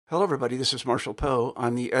Hello, everybody. This is Marshall Poe.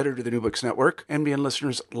 I'm the editor of the New Books Network. NBN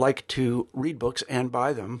listeners like to read books and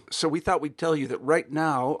buy them. So we thought we'd tell you that right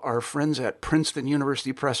now, our friends at Princeton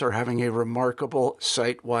University Press are having a remarkable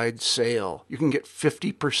site-wide sale. You can get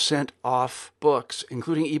 50% off books,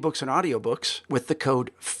 including ebooks and audiobooks, with the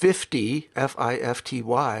code 50,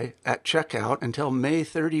 F-I-F-T-Y, at checkout until May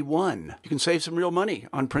 31. You can save some real money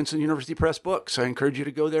on Princeton University Press books. I encourage you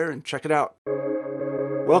to go there and check it out.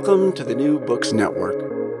 Welcome to the New Books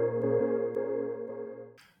Network.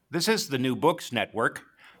 This is the New Books Network.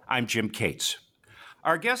 I'm Jim Cates.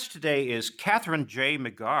 Our guest today is Kathryn J.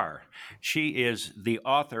 McGarr. She is the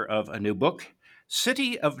author of a new book,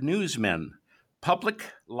 City of Newsmen,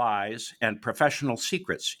 Public Lies and Professional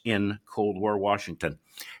Secrets in Cold War Washington.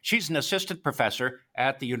 She's an assistant professor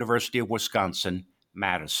at the University of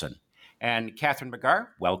Wisconsin-Madison. And Kathryn McGarr,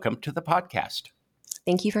 welcome to the podcast.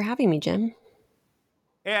 Thank you for having me, Jim.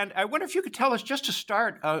 And I wonder if you could tell us, just to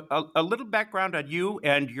start, a little background on you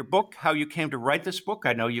and your book, how you came to write this book.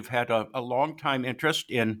 I know you've had a long-time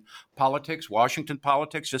interest in politics, Washington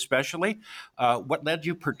politics especially. What led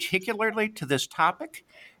you particularly to this topic,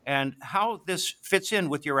 and how this fits in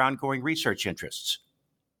with your ongoing research interests?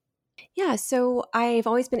 Yeah, so I've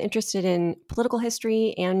always been interested in political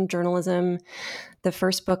history and journalism. The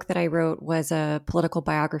first book that I wrote was a political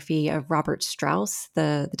biography of Robert Strauss,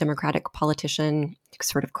 the Democratic politician who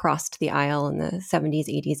sort of crossed the aisle in the 70s,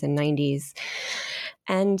 80s, and 90s.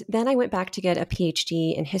 And then I went back to get a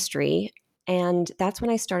PhD in history. And that's when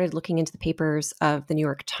I started looking into the papers of the New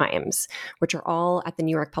York Times, which are all at the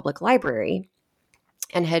New York Public Library,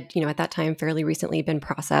 and had, at that time fairly recently been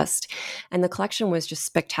processed. And the collection was just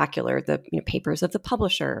spectacular. The papers of the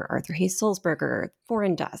publisher, Arthur Hayes Sulzberger,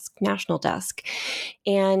 Foreign Desk, National Desk.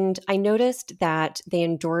 And I noticed that they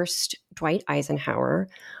endorsed Dwight Eisenhower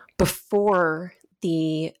before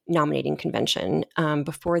the nominating convention,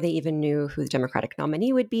 before they even knew who the Democratic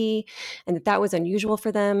nominee would be, and that was unusual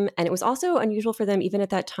for them. And it was also unusual for them, even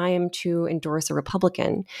at that time, to endorse a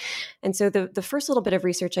Republican. And so the first little bit of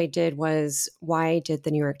research I did was, why did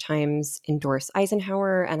the New York Times endorse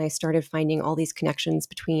Eisenhower? And I started finding all these connections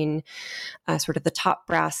between sort of the top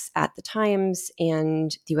brass at the Times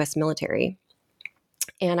and the U.S. military.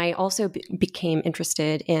 And I also became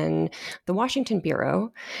interested in the Washington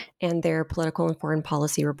Bureau and their political and foreign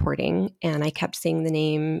policy reporting. And I kept seeing the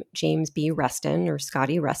name James B. Reston, or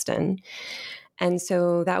Scotty Reston. And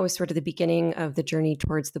so that was sort of the beginning of the journey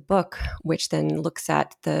towards the book, which then looks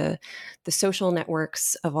at the social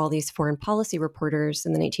networks of all these foreign policy reporters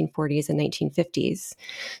in the 1940s and 1950s.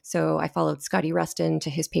 So I followed Scotty Reston to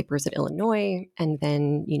his papers at Illinois. And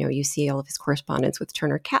then, you see all of his correspondence with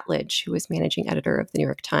Turner Catledge, who was managing editor of the New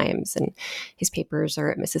York Times. And his papers are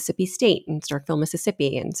at Mississippi State in Starkville,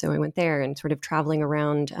 Mississippi. And so I went there and sort of traveling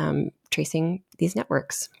around tracing these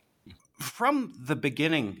networks. From the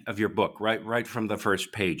beginning of your book, right from the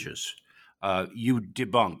first pages, you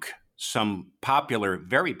debunk some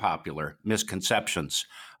very popular misconceptions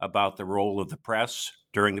about the role of the press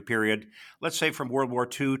during the period, let's say from World War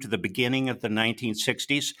II to the beginning of the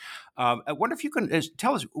 1960s. I wonder if you can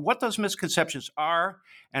tell us what those misconceptions are,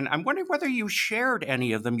 and I'm wondering whether you shared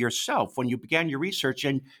any of them yourself when you began your research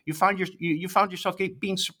and you found yourself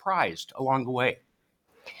being surprised along the way.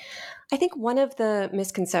 I think one of the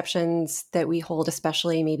misconceptions that we hold,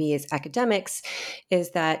 especially maybe as academics,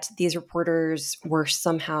 is that these reporters were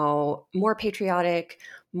somehow more patriotic,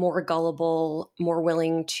 more gullible, more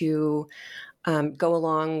willing to go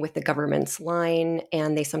along with the government's line,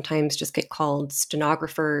 and they sometimes just get called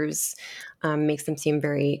stenographers, makes them seem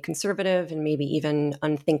very conservative and maybe even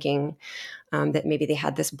unthinking, that maybe they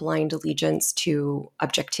had this blind allegiance to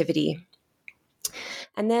objectivity.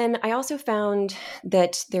 And then I also found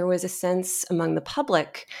that there was a sense among the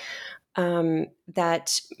public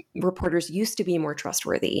that reporters used to be more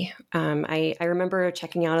trustworthy. I remember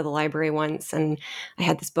checking out of the library once, and I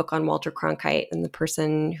had this book on Walter Cronkite, and the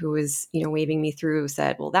person who was, waving me through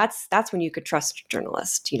said, "Well, that's when you could trust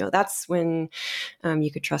journalists. That's when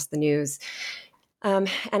you could trust the news." And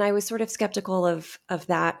I was sort of skeptical of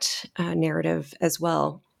that narrative as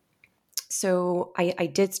well. So I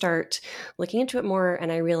did start looking into it more,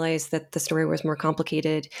 and I realized that the story was more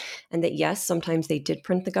complicated, and that yes, sometimes they did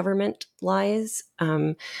print the government lies,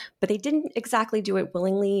 but they didn't exactly do it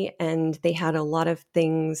willingly, and they had a lot of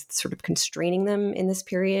things sort of constraining them in this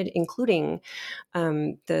period, including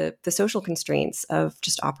the social constraints of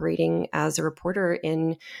just operating as a reporter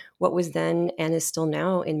in what was then and is still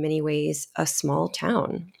now in many ways a small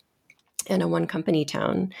town and a one-company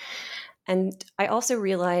town. And I also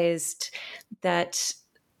realized that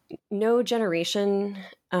no generation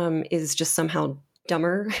is just somehow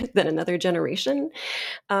dumber than another generation.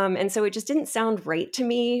 And so it just didn't sound right to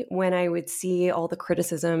me when I would see all the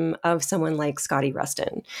criticism of someone like Scotty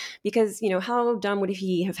Rustin. Because, how dumb would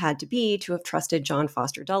he have had to be to have trusted John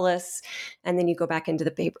Foster Dulles? And then you go back into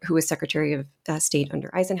the paper, who was Secretary of State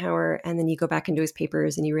under Eisenhower, and then you go back into his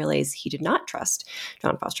papers and you realize he did not trust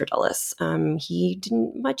John Foster Dulles. He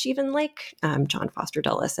didn't much even like John Foster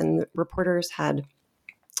Dulles, and the reporters had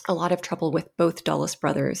a lot of trouble with both Dulles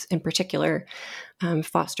brothers, in particular,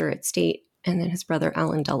 Foster at State and then his brother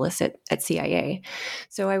Alan Dulles at CIA.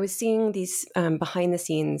 So I was seeing these behind the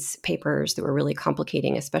scenes papers that were really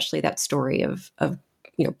complicating, especially that story of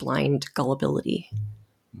blind gullibility.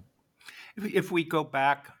 If we go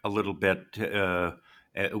back a little bit,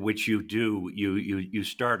 which you do, you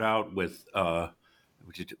start out with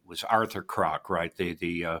which was Arthur Kroc, right?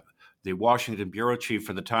 The Washington bureau chief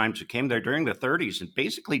for the Times, who came there during the 30s and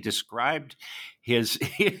basically described his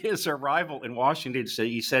arrival in Washington.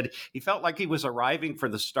 He said he felt like he was arriving for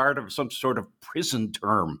the start of some sort of prison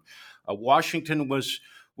term. Washington was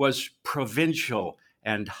provincial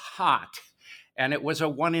and hot, and it was a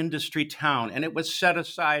one industry town, and it was set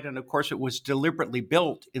aside. And of course, it was deliberately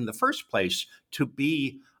built in the first place to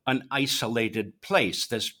be an isolated place.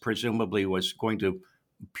 This presumably was going to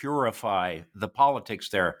purify the politics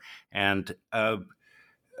there. And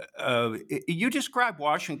you describe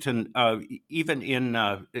Washington,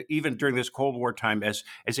 even during this Cold War time, as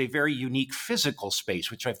a very unique physical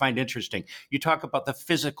space, which I find interesting. You talk about the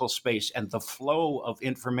physical space and the flow of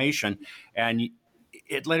information, and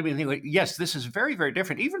it led me to think, like, yes, this is very, very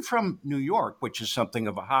different, even from New York, which is something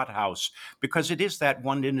of a hothouse, because it is that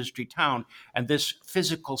one industry town. And this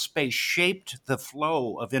physical space shaped the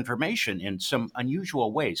flow of information in some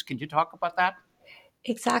unusual ways. Can you talk about that?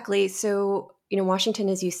 Exactly. So, Washington,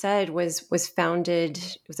 as you said, was founded,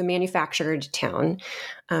 it was a manufactured town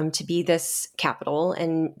to be this capital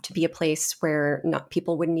and to be a place where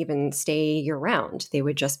people wouldn't even stay year round. They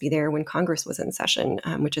would just be there when Congress was in session,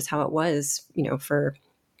 which is how it was, for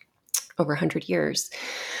over 100 years.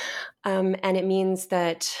 And it means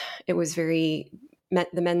that it was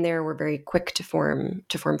the men there were very quick to form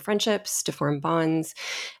friendships, to form bonds.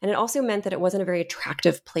 And it also meant that it wasn't a very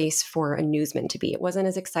attractive place for a newsman to be. It wasn't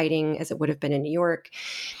as exciting as it would have been in New York.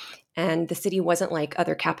 And the city wasn't like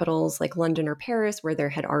other capitals like London or Paris, where there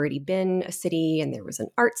had already been a city and there was an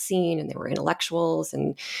art scene and there were intellectuals.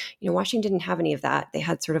 And, Washington didn't have any of that. They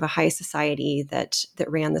had sort of a high society that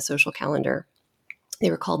ran the social calendar. They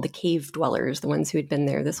were called the cave dwellers, the ones who had been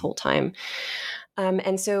there this whole time.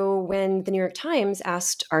 And so when the New York Times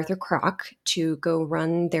asked Arthur Kroc to go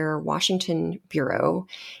run their Washington bureau,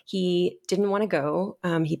 he didn't want to go.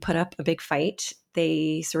 He put up a big fight.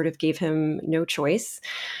 They sort of gave him no choice.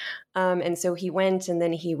 And so he went, and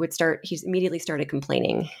then he immediately started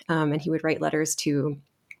complaining. And he would write letters to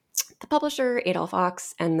the publisher, Adolph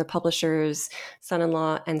Ochs, and the publisher's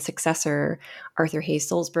son-in-law and successor, Arthur Hayes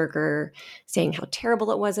Sulzberger, saying how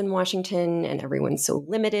terrible it was in Washington and everyone's so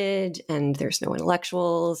limited and there's no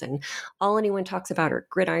intellectuals and all anyone talks about are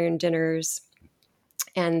gridiron dinners.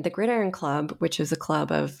 And the Gridiron Club, which is a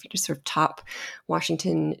club of just sort of top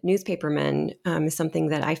Washington newspapermen, is something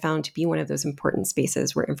that I found to be one of those important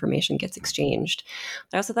spaces where information gets exchanged.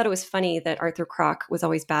 But I also thought it was funny that Arthur Kroc was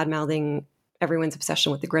always bad-mouthing everyone's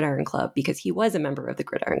obsession with the Gridiron Club because he was a member of the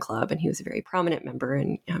Gridiron Club and he was a very prominent member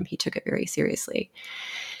and he took it very seriously.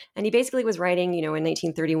 And he basically was writing, in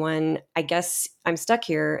 1931, I guess I'm stuck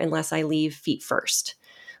here unless I leave feet first.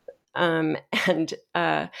 Then in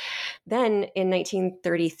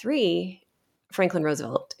 1933, Franklin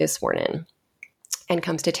Roosevelt is sworn in and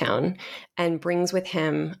comes to town and brings with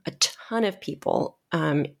him a ton of people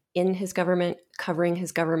in his government, covering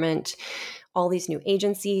his government, all these new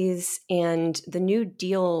agencies. And the New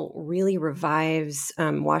Deal really revives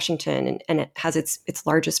Washington, and it has its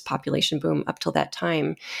largest population boom up till that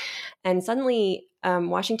time. And suddenly,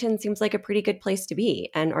 Washington seems like a pretty good place to be.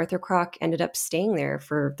 And Arthur Kroc ended up staying there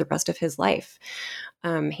for the rest of his life,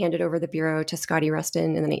 handed over the bureau to Scotty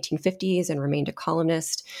Rustin in the 1950s and remained a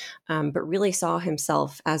columnist, but really saw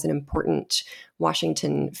himself as an important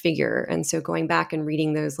Washington figure. And so going back and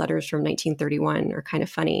reading those letters from 1931 are kind of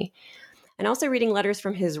funny. And also reading letters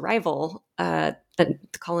from his rival, the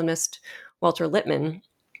columnist Walter Lippmann,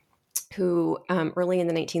 who early in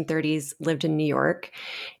the 1930s lived in New York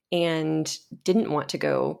and didn't want to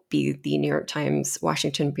go be the New York Times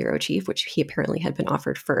Washington bureau chief, which he apparently had been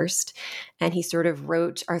offered first. And he sort of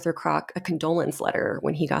wrote Arthur Kroc a condolence letter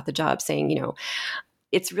when he got the job saying,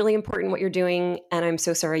 it's really important what you're doing, and I'm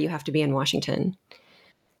so sorry you have to be in Washington.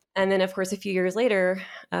 And then, of course, a few years later,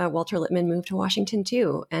 Walter Lippmann moved to Washington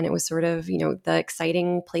too, and it was sort of, the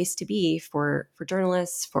exciting place to be for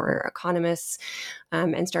journalists, for economists,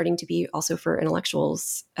 and starting to be also for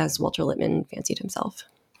intellectuals, as Walter Lippmann fancied himself.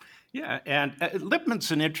 Yeah, and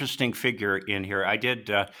Lippmann's an interesting figure in here. I did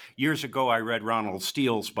years ago. I read Ronald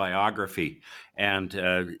Steele's biography, and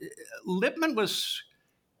Lippmann was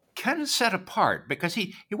kind of set apart because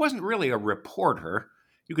he wasn't really a reporter.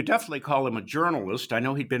 You could definitely call him a journalist. I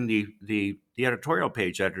know he'd been the editorial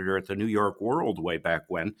page editor at the New York World way back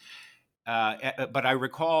when. But I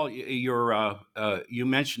recall you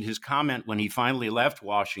mentioned his comment when he finally left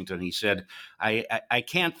Washington. He said, "I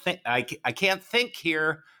can't think. I can't think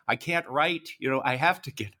here. I can't write. I have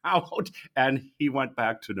to get out." And he went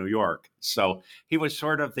back to New York. So he was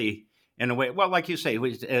sort of in a way, well, like you say, he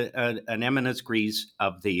was an eminence grise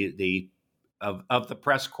of the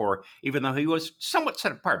press corps, even though he was somewhat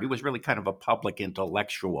set apart. He was really kind of a public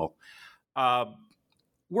intellectual.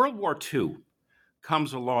 World War II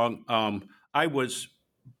comes along. I was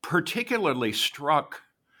particularly struck.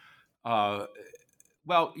 I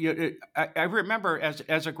remember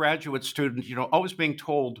as a graduate student, always being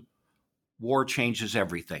told war changes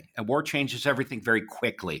everything, and war changes everything very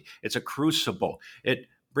quickly. It's a crucible. It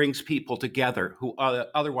brings people together who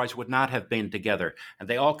otherwise would not have been together, and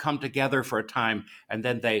they all come together for a time, and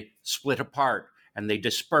then they split apart and they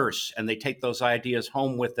disperse, and they take those ideas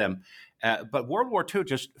home with them. But World War II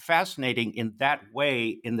just fascinating in that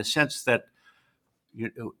way, in the sense that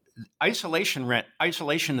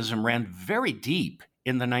isolationism ran very deep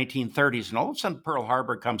in the 1930s, and all of a sudden Pearl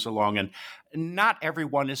Harbor comes along, and not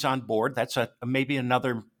everyone is on board. That's maybe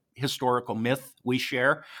another historical myth we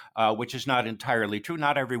share, which is not entirely true.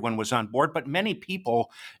 Not everyone was on board, but many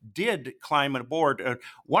people did climb aboard.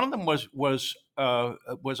 One of them was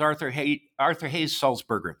Arthur Hayes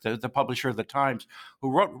Sulzberger, the publisher of the Times,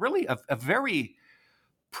 who wrote really a very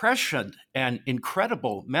prescient and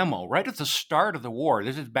incredible memo right at the start of the war.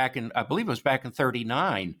 This is I believe it was back in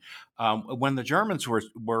 1939, when the Germans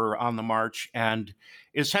were on the march, and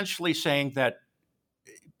essentially saying that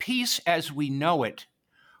peace as we know it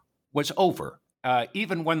was over.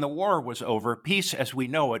 Even when the war was over, peace as we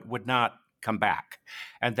know it would not come back,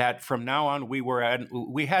 and that from now on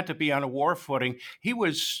we had to be on a war footing. He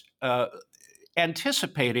was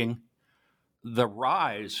anticipating the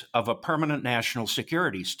rise of a permanent national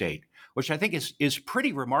security state, which I think is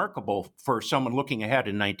pretty remarkable for someone looking ahead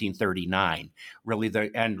in 1939. Really,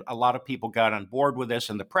 and a lot of people got on board with this,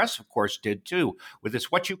 and the press, of course, did too, with this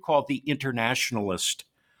what you call the internationalist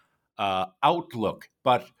outlook.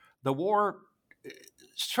 But the war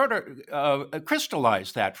sort of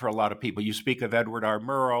crystallized that for a lot of people. You speak of Edward R.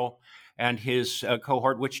 Murrow and his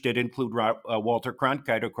cohort, which did include Walter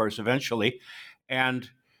Cronkite, of course, eventually.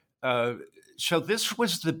 And so this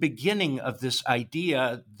was the beginning of this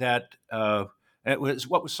idea that it was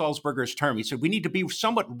what was Sulzberger's term. He said, we need to be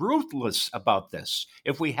somewhat ruthless about this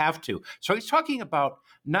if we have to. So he's talking about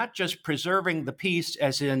not just preserving the peace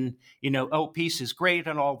as in, peace is great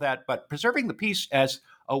and all that, but preserving the peace as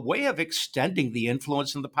a way of extending the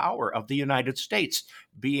influence and the power of the United States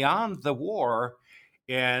beyond the war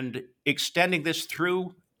and extending this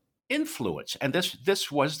through influence. And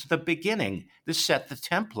this was the beginning. This set the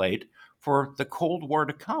template for the Cold War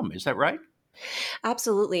to come. Is that right?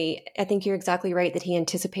 Absolutely. I think you're exactly right that he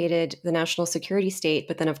anticipated the national security state.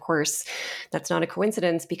 But then, of course, that's not a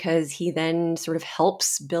coincidence, because he then sort of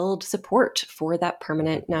helps build support for that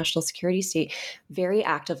permanent national security state very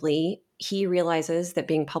actively. He realizes that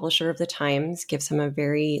being publisher of the Times gives him a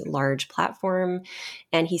very large platform.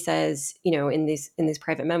 And he says, in these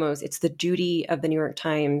private memos, it's the duty of the New York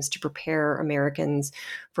Times to prepare Americans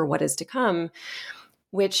for what is to come,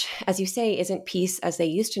 which, as you say, isn't peace as they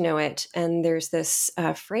used to know it. And there's this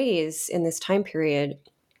phrase in this time period,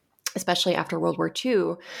 especially after World War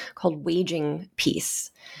II, called waging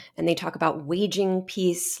peace. And they talk about waging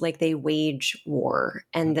peace like they wage war,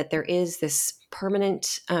 and that there is this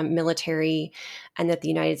permanent military, and that the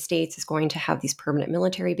United States is going to have these permanent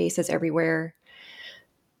military bases everywhere.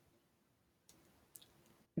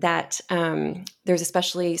 That there's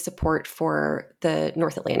especially support for the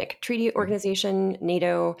North Atlantic Treaty Organization,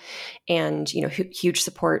 NATO, and huge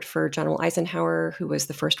support for General Eisenhower, who was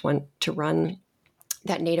the first one to run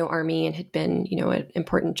that NATO army and had been an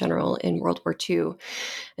important general in World War II.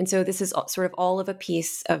 And so this is sort of all of a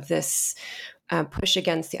piece of this push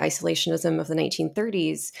against the isolationism of the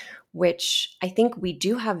 1930s, which I think we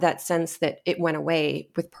do have that sense that it went away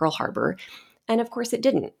with Pearl Harbor. And of course it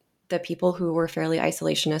didn't. The people who were fairly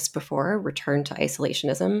isolationist before returned to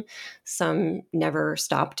isolationism. Some never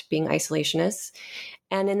stopped being isolationists.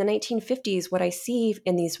 And in the 1950s, what I see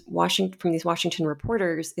in from these Washington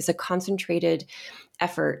reporters is a concentrated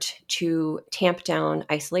effort to tamp down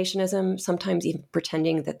isolationism, sometimes even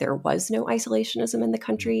pretending that there was no isolationism in the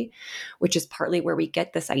country, which is partly where we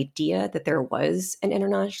get this idea that there was an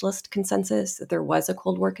internationalist consensus, that there was a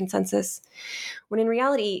Cold War consensus, when in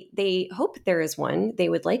reality, they hope there is one. They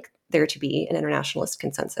would like there to be an internationalist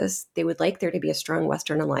consensus. They would like there to be a strong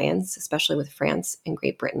Western alliance, especially with France and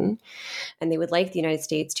Great Britain. And they would like the United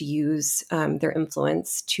States to use their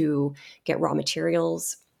influence to get raw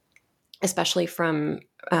materials, especially from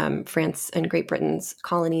France and Great Britain's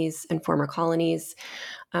colonies and former colonies.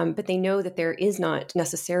 But they know that there is not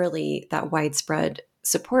necessarily that widespread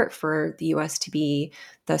support for the US to be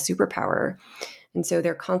the superpower. And so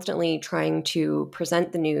they're constantly trying to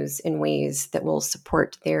present the news in ways that will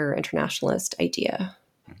support their internationalist idea.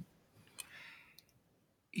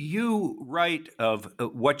 You write of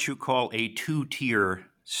what you call a two-tier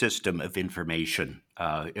system of information.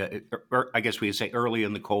 Or I guess we would say early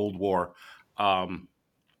in the Cold War. And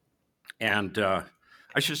I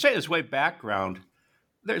should say, as way background,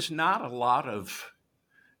 there's not a lot of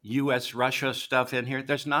U.S.-Russia stuff in here.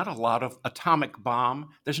 There's not a lot of atomic bomb.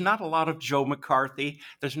 There's not a lot of Joe McCarthy.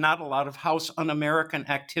 There's not a lot of House Un-American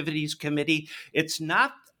Activities Committee. It's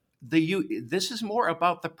not this is more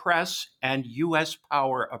about the press and U.S.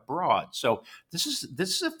 power abroad. So this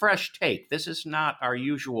is a fresh take. This is not our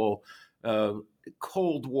usual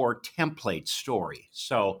Cold War template story.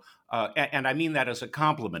 So, and I mean that as a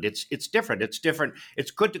compliment. It's different. It's different. It's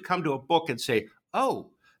good to come to a book and say, oh,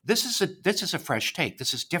 this is a fresh take.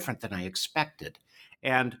 This is different than I expected.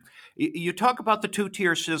 And you talk about the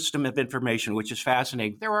two-tier system of information, which is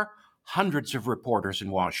fascinating. There are hundreds of reporters in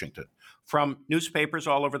Washington, from newspapers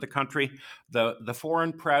all over the country, the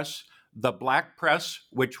foreign press, the black press,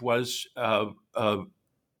 which was an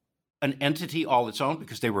entity all its own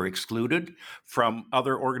because they were excluded from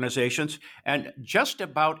other organizations, and just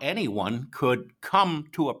about anyone could come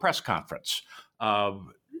to a press conference.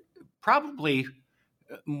 Probably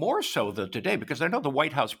more so than today, because I know the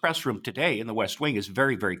White House press room today in the West Wing is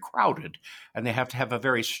very, very crowded, and they have to have a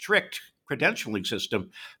very strict credentialing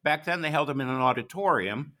system. Back then, they held them in an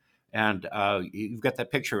auditorium, and you've got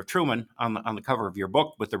that picture of Truman on the cover of your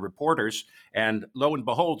book with the reporters, and lo and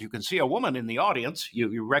behold, you can see a woman in the audience.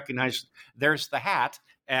 You recognize there's the hat,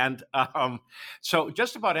 and so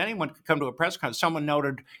just about anyone could come to a press conference. Someone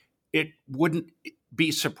noted it wouldn't be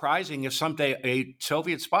surprising if someday a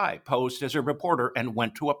Soviet spy posed as a reporter and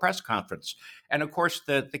went to a press conference. And of course,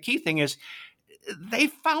 the key thing is they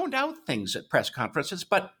found out things at press conferences,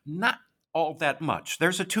 but not all that much.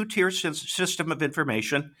 There's a two-tier system of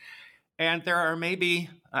information, and there are maybe,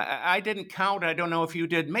 I didn't count, I don't know if you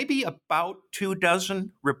did, maybe about 24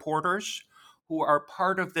 reporters who are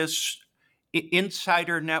part of this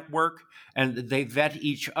insider network, and they vet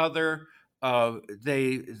each other.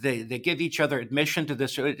 They give each other admission to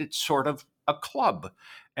this. It's sort of a club,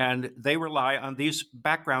 and they rely on these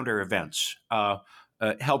backgrounder events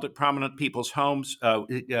held at prominent people's homes.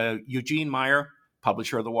 Eugene Meyer,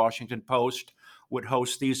 publisher of the Washington Post, would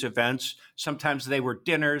host these events. Sometimes they were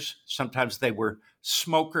dinners. Sometimes they were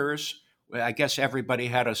smokers. I guess everybody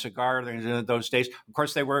had a cigar in those days. Of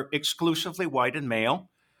course, they were exclusively white and male,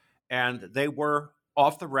 and they were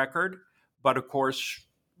off the record, but of course,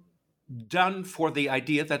 done for the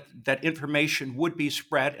idea that information would be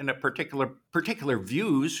spread and a particular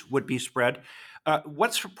views would be spread.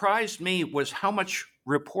 What surprised me was how much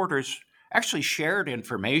reporters actually shared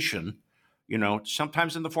information,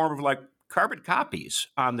 sometimes in the form of like carbon copies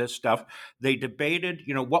on this stuff. They debated,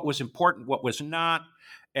 what was important, what was not.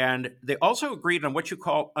 And they also agreed on what you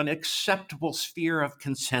call an acceptable sphere of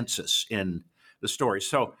consensus in the story.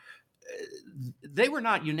 So they were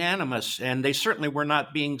not unanimous, and they certainly were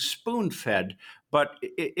not being spoon-fed, but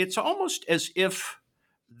it's almost as if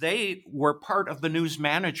they were part of the news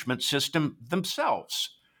management system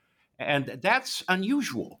themselves, and that's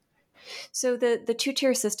unusual. So the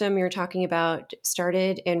two-tier system you're talking about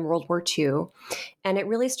started in World War II, and it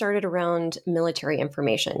really started around military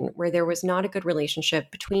information, where there was not a good relationship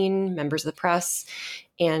between members of the press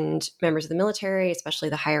and members of the military, especially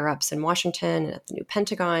the higher-ups in Washington and at the new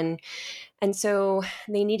Pentagon. And so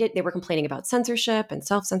they were complaining about censorship and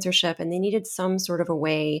self-censorship, and they needed some sort of a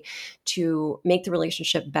way to make the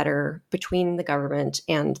relationship better between the government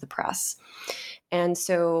and the press. And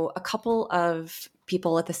so a couple of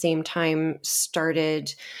people at the same time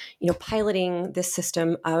started, piloting this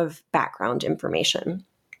system of background information.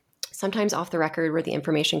 sometimes off the record where the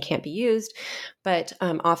information can't be used, but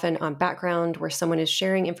often on background where someone is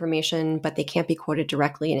sharing information, but they can't be quoted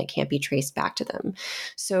directly and it can't be traced back to them.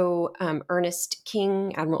 So Admiral Ernest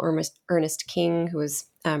King, who was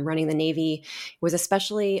running the Navy, was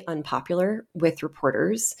especially unpopular with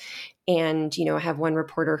reporters. And, I have one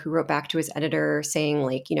reporter who wrote back to his editor saying,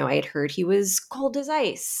 like, I had heard he was cold as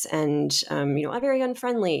ice and, very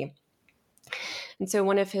unfriendly. And so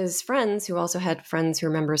one of his friends, who also had friends who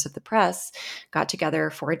were members of the press, got together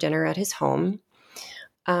for a dinner at his home.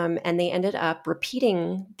 And they ended up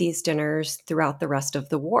repeating these dinners throughout the rest of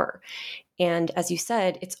the war. And as you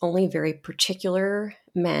said, it's only very particular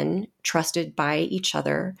men trusted by each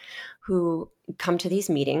other who come to these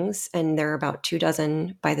meetings. And there are about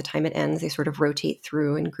 24 by the time it ends. They sort of rotate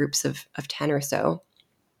through in groups of 10 or so.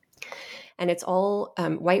 And it's all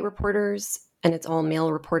white reporters and it's all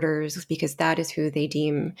male reporters because that is who they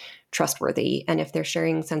deem trustworthy. And if they're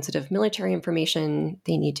sharing sensitive military information,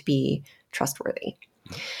 they need to be trustworthy.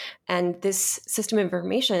 And this system of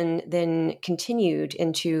information then continued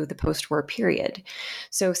into the post-war period.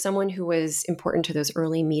 So someone who was important to those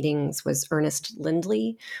early meetings was Ernest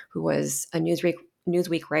Lindley, who was a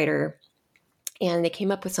Newsweek writer. And they came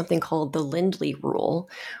up with something called the Lindley Rule,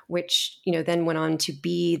 which then went on to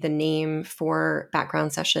be the name for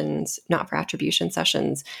background sessions, not for attribution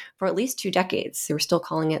sessions, for at least 2 decades. They were still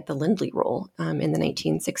calling it the Lindley Rule in the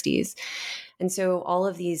 1960s. And so all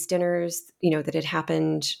of these dinners, that had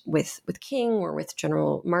happened with King or with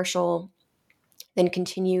General Marshall, then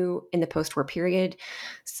continue in the post-war period,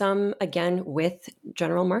 some again with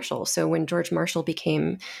General Marshall. So when George Marshall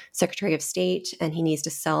became Secretary of State and he needs to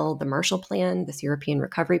sell the Marshall Plan, this European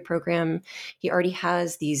recovery program, he already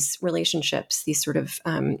has these relationships, these sort of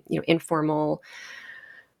informal,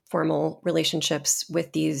 formal relationships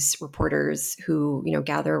with these reporters who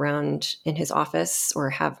gather around in his office or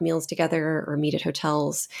have meals together or meet at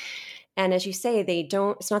hotels. And as you say,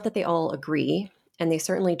 it's not that they all agree. And they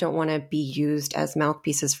certainly don't want to be used as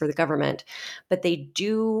mouthpieces for the government, but they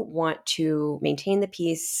do want to maintain the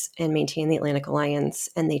peace and maintain the Atlantic Alliance,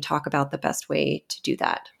 and they talk about the best way to do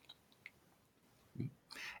that.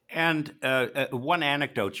 And one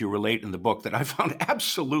anecdote you relate in the book that I found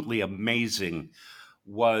absolutely amazing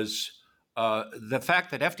was the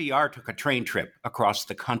fact that FDR took a train trip across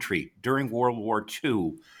the country during World War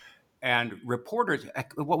II. And reporters,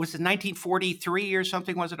 what was it, 1943 or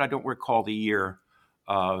something, was it? I don't recall the year.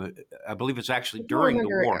 I believe it's actually during the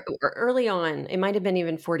war. Early on. It might have been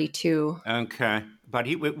even 42. Okay. But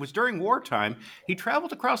it was during wartime. He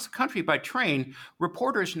traveled across the country by train.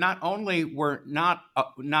 Reporters not only were not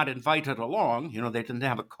invited along, they didn't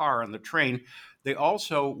have a car on the train, they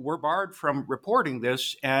also were barred from reporting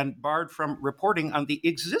this and barred from reporting on the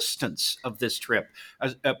existence of this trip,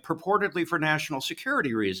 purportedly for national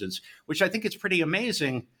security reasons, which I think is pretty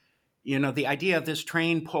amazing. The idea of this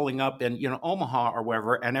train pulling up in, Omaha or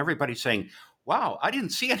wherever, and everybody saying, wow, I didn't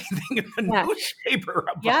see anything in the newspaper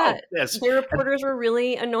about this. The reporters were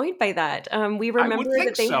really annoyed by that. We remember I would think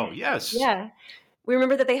that they so, yes. Yeah. We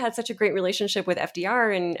remember that they had such a great relationship with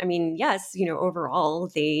FDR. And I mean, yes, overall,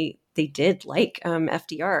 they did like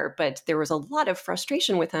FDR, but there was a lot of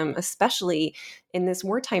frustration with him, especially in this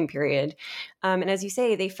wartime period. And as you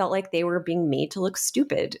say, they felt like they were being made to look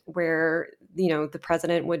stupid, where the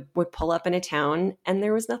president would pull up in a town and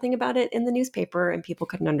there was nothing about it in the newspaper and people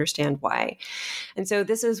couldn't understand why. And so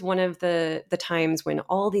this is one of the times when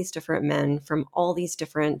all these different men from all these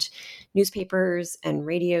different newspapers and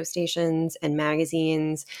radio stations and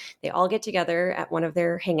magazines, they all get together at one of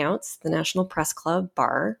their hangouts, the National Press Club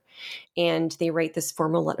bar, and they write this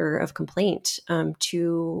formal letter of complaint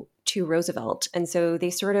to Roosevelt. And so they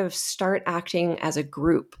sort of start acting as a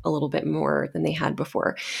group a little bit more than they had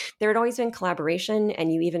before. There had always been collaboration,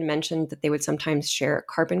 and you even mentioned that they would sometimes share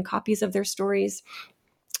carbon copies of their stories.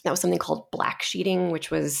 That was something called black sheeting,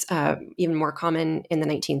 which was even more common in the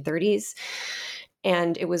 1930s.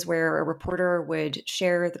 And it was where a reporter would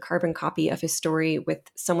share the carbon copy of his story with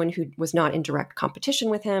someone who was not in direct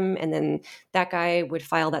competition with him. And then that guy would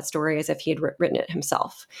file that story as if he had written it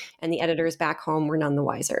himself. And the editors back home were none the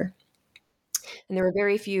wiser. And there were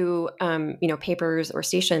very few, papers or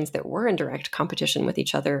stations that were in direct competition with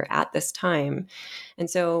each other at this time.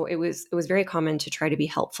 And so it was very common to try to be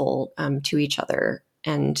helpful to each other.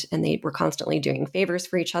 And they were constantly doing favors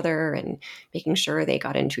for each other and making sure they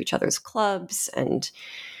got into each other's clubs. And,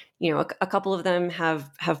 a couple of them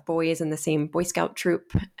have boys in the same Boy Scout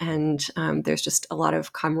troop. And there's just a lot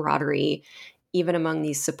of camaraderie, even among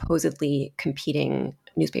these supposedly competing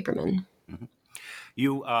newspapermen. Mm-hmm.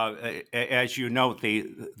 You, as you note,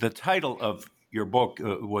 the title of your book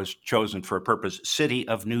was chosen for a purpose, City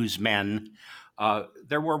of Newsmen.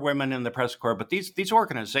 There were women in the press corps, but these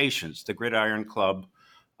organizations, the Gridiron Club,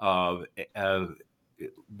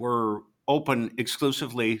 were open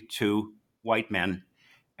exclusively to white men,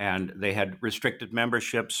 and they had restricted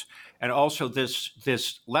memberships. And also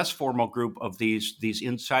this less formal group of these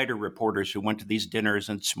insider reporters who went to these dinners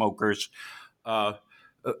and smokers. Uh,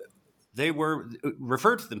 they were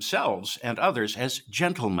referred to themselves and others as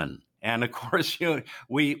gentlemen. And of course,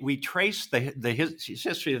 we trace the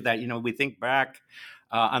history of that. We think back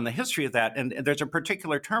on the history of that, and there's a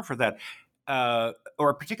particular term for that, or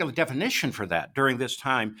a particular definition for that during this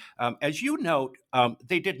time. As you note,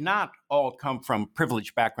 they did not all come from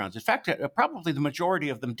privileged backgrounds. In fact, probably the majority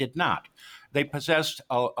of them did not. They possessed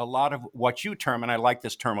a lot of what you term, and I like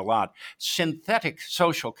this term a lot, synthetic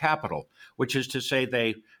social capital, which is to say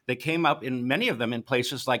they came up, in many of them, in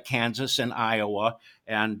places like Kansas and Iowa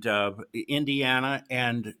and Indiana,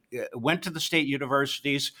 and went to the state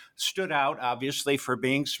universities, stood out, obviously, for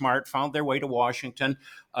being smart, found their way to Washington,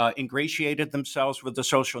 ingratiated themselves with the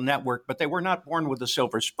social network, but they were not born with a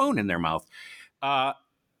silver spoon in their mouth.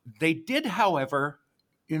 They did, however,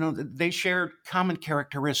 they shared common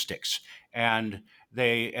characteristics, and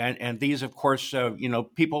these, of course,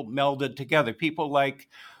 people melded together. People like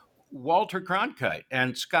Walter Cronkite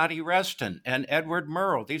and Scotty Reston and Edward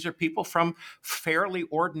Murrow. These are people from fairly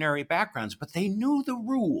ordinary backgrounds, but they knew the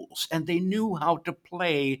rules and they knew how to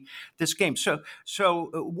play this game. So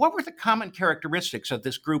what were the common characteristics of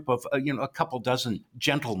this group of, a couple dozen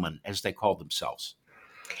gentlemen, as they called themselves?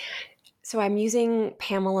 So I'm using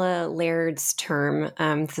Pamela Laird's term,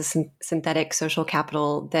 the synthetic social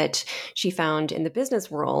capital that she found in the business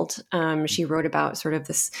world. She wrote about sort of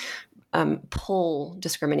this pull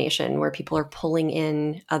discrimination, where people are pulling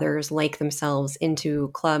in others like themselves into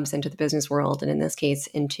clubs, into the business world, and in this case,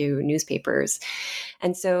 into newspapers.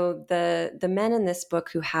 And so the men in this book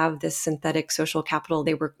who have this synthetic social capital,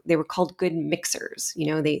 they were called good mixers.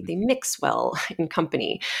 They mix well in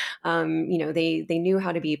company. They knew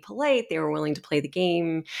how to be polite. They were willing to play the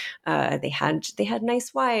game. They had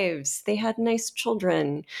nice wives. They had nice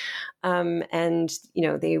children, and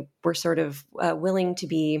they were sort of willing to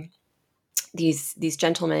be these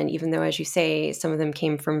gentlemen, even though, as you say, some of them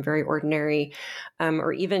came from very ordinary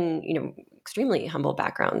or even, extremely humble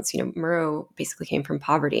backgrounds. Murrow basically came from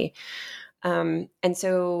poverty. And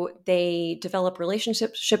so they develop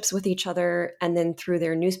relationships with each other, and then through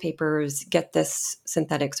their newspapers get this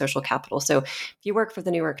synthetic social capital. So if you work for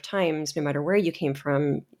the New York Times, no matter where you came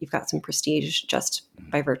from, you've got some prestige just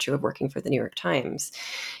by virtue of working for the New York Times.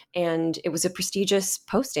 And it was a prestigious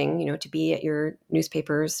posting, to be at your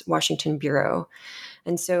newspaper's Washington bureau.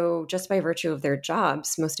 And so just by virtue of their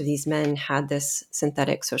jobs, most of these men had this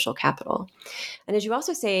synthetic social capital. And as you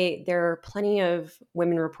also say, there are plenty of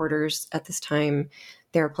women reporters at this time.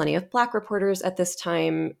 There are plenty of Black reporters at this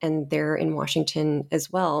time, and they're in Washington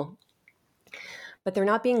as well. But they're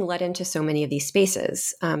not being let into so many of these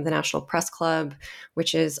spaces. The National Press Club,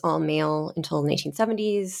 which is all male until the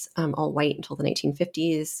 1970s, all white until the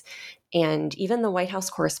 1950s, and even the White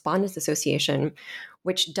House Correspondents Association,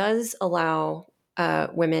 which does allow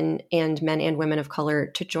women and men and women of color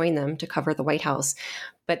to join them to cover the White House.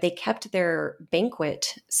 But they kept their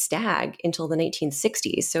banquet stag until the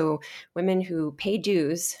 1960s. So women who pay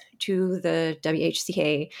dues to the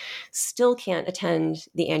WHCA still can't attend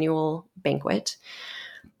the annual banquet.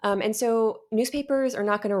 And so newspapers are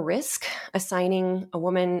not going to risk assigning a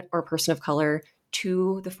woman or a person of color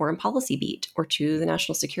to the foreign policy beat or to the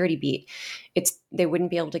national security beat. They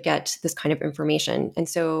wouldn't be able to get this kind of information. And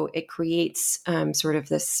so it creates sort of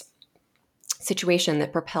this situation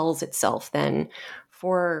that propels itself then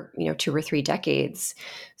for 2 or 3 decades,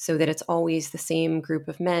 so that it's always the same group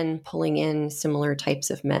of men pulling in similar types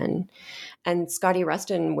of men. And Scotty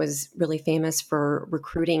Reston was really famous for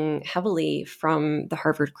recruiting heavily from the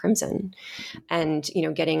Harvard Crimson and,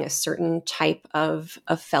 getting a certain type of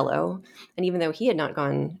fellow. And even though he had not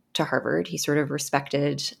gone to Harvard, he sort of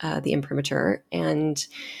respected the imprimatur. And,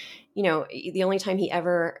 the only time he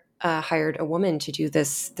ever hired a woman to do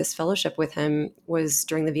this fellowship with him was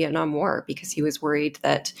during the Vietnam War, because he was worried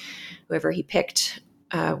that whoever he picked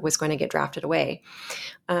was going to get drafted away.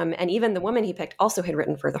 And even the woman he picked also had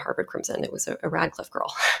written for the Harvard Crimson. It was a Radcliffe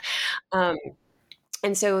girl.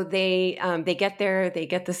 And so they get there, they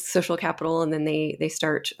get this social capital, and then they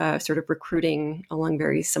start sort of recruiting along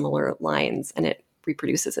very similar lines, and it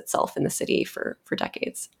reproduces itself in the city for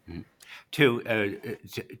decades. Mm-hmm.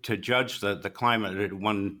 To judge the climate,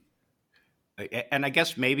 one, and I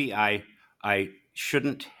guess maybe I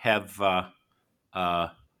shouldn't have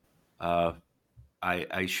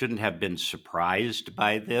I shouldn't have been surprised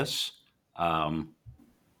by this. Um,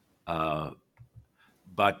 uh,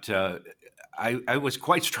 but I was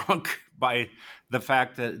quite struck by the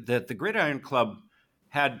fact that the Gridiron Club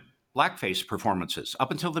had blackface performances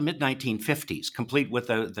up until the mid 1950s, complete with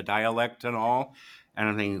the dialect and all. And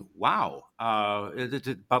I think, wow, it's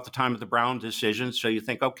about the time of the Brown decision. So you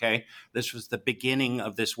think, okay, this was the beginning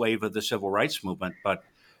of this wave of the civil rights movement. But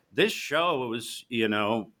this shows,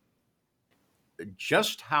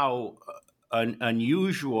 just how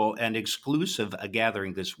unusual and exclusive a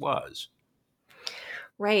gathering this was.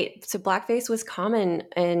 Right. So blackface was common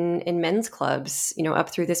in men's clubs, up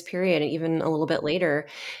through this period and even a little bit later.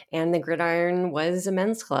 And the Gridiron was a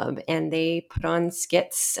men's club, and they put on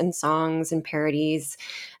skits and songs and parodies.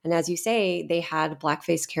 And as you say, they had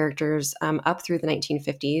blackface characters up through the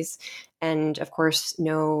 1950s, and of course,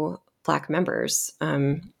 no Black members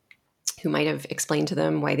who might have explained to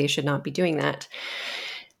them why they should not be doing that.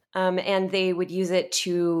 And they would use it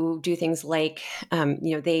to do things like,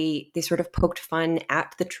 they sort of poked fun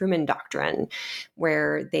at the Truman Doctrine,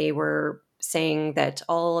 where they were saying that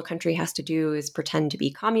all a country has to do is pretend to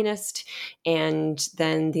be communist, and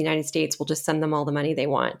then the United States will just send them all the money they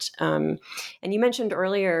want. And you mentioned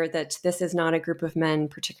earlier that this is not a group of men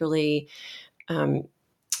particularly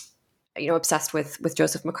obsessed with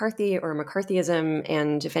Joseph McCarthy or McCarthyism,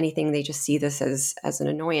 and if anything, they just see this as an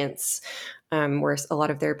annoyance, where a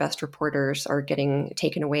lot of their best reporters are getting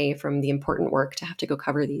taken away from the important work to have to go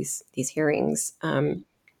cover these hearings.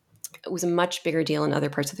 It was a much bigger deal in other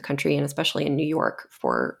parts of the country, and especially in New York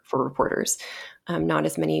for reporters. Not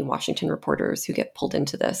as many Washington reporters who get pulled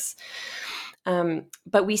into this.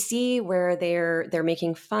 But we see where they're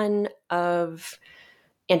making fun of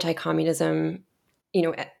anti-communism,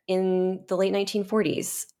 in the late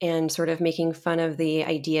 1940s, and sort of making fun of the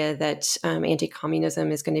idea that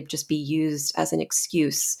anti-communism is going to just be used as an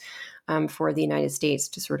excuse for the United States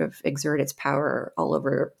to sort of exert its power all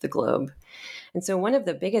over the globe. And so one of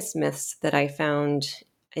the biggest myths that I found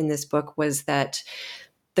in this book was that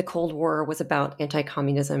the Cold War was about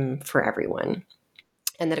anti-communism for everyone,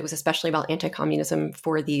 and that it was especially about anti-communism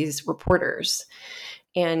for these reporters.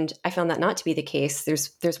 And I found that not to be the case.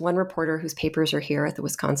 There's one reporter whose papers are here at the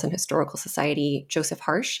Wisconsin Historical Society, Joseph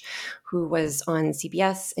Harsh, who was on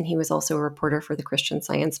CBS, and he was also a reporter for the Christian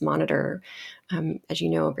Science Monitor, as you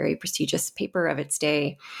know, a very prestigious paper of its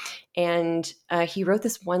day. And he wrote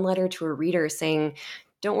this one letter to a reader saying,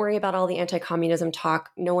 "Don't worry about all the anti-communism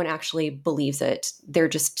talk. No one actually believes it. They're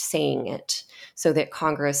just saying it so that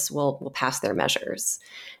Congress will pass their measures."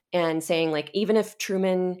 And saying, like, even if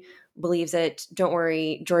Truman believes it, don't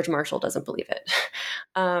worry, George Marshall doesn't believe it.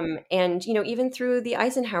 And, even through the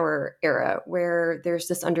Eisenhower era, where there's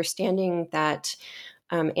this understanding that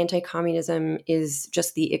anti-communism is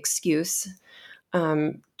just the excuse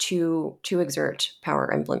to exert power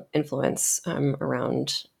and influence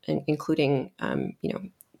around, including,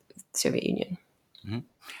 Soviet Union.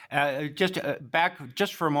 Mm-hmm. Back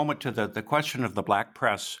just for a moment to the question of the black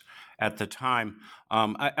press at the time.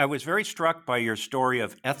 I was very struck by your story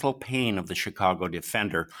of Ethel Payne of the Chicago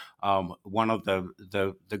Defender, one of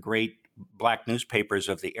the great black newspapers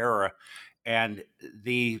of the era, and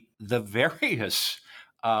the various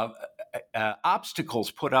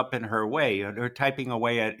obstacles put up in her way. Her typing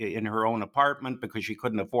away in her own apartment because she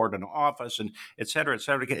couldn't afford an office, and et cetera, et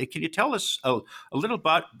cetera. Can you tell us a little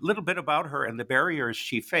bit about her and the barriers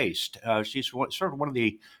she faced? She's sort of one of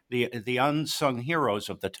the unsung heroes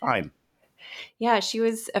of the time. Yeah, she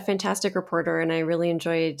was a fantastic reporter, and I really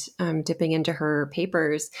enjoyed dipping into her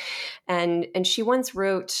papers. And she once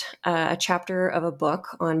wrote a chapter of a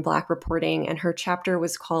book on Black reporting, and her chapter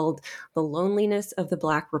was called "The Loneliness of the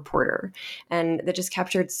Black Reporter," and that just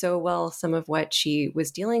captured so well some of what she was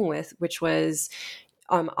dealing with, which was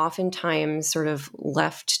oftentimes sort of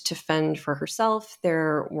left to fend for herself.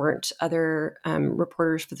 There weren't other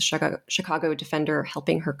reporters for the Chicago Defender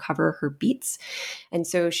helping her cover her beats. And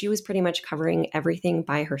so she was pretty much covering everything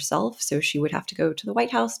by herself. So she would have to go to the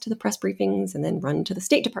White House to the press briefings and then run to the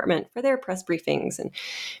State Department for their press briefings. And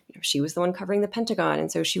she was the one covering the Pentagon.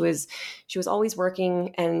 And so she was always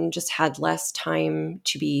working and just had less time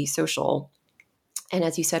to be social. And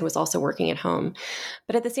as you said, was also working at home.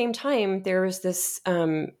 But at the same time, there was this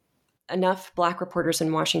enough Black reporters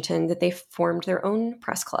in Washington that they formed their own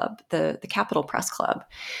press club, the Capitol Press Club.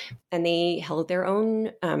 And they held their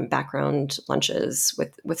own background lunches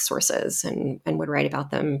with sources and would write about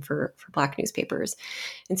them for Black newspapers.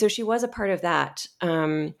 And so she was a part of that.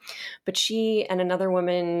 But she and another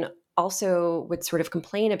woman also would sort of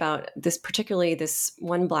complain about this, particularly this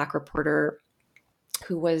one Black reporter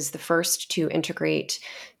who was the first to integrate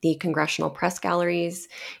the congressional press galleries.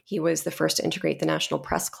 He was the first to integrate the National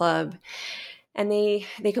Press Club. And they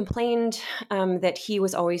complained that he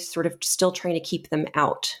was always sort of still trying to keep them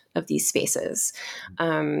out of these spaces.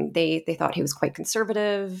 They thought he was quite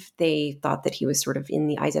conservative. They thought that he was sort of in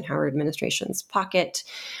the Eisenhower administration's pocket,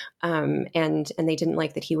 and they didn't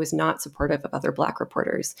like that he was not supportive of other Black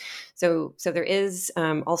reporters. So there is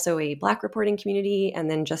also a Black reporting community, and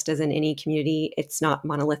then just as in any community, it's not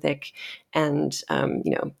monolithic, and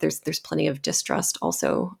there's plenty of distrust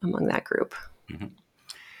also among that group.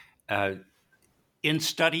 Mm-hmm. In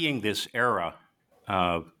studying this era,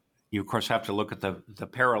 you, of course, have to look at the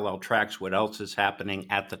parallel tracks, what else is happening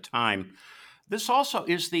at the time. This also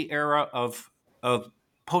is the era of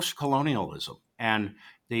post-colonialism. And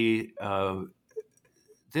this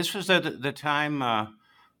was the time,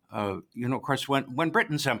 of course, when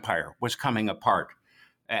Britain's empire was coming apart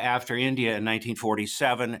after India in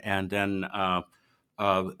 1947, and then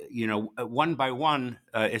one by one,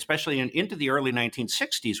 especially into the early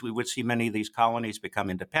 1960s, we would see many of these colonies become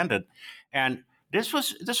independent, and this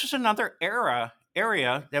was another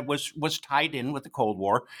area that was tied in with the Cold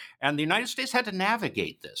War, and the United States had to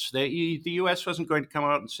navigate this. The U.S. wasn't going to come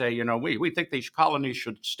out and say, we think these colonies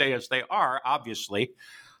should stay as they are, obviously.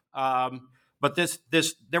 But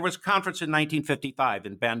there was a conference in 1955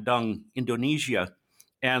 in Bandung, Indonesia,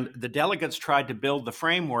 and the delegates tried to build the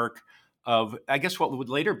framework of, I guess, what would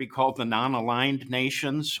later be called the non-aligned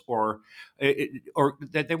nations, or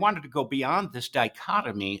that they wanted to go beyond this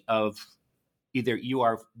dichotomy of either you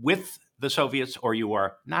are with the Soviets or you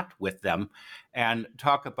are not with them, and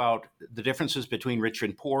talk about the differences between rich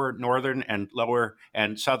and poor, northern and lower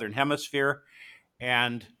and southern hemisphere,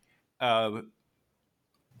 and the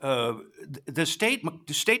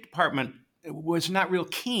State Department was not real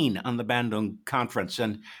keen on the Bandung conference,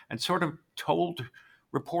 and sort of told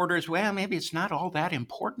reporters, well, maybe it's not all that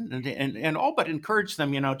important, and all but encouraged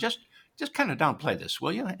them, just kind of downplay this,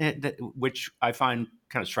 will you? Which I find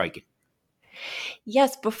kind of striking.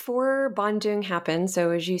 Yes, before Bandung happened,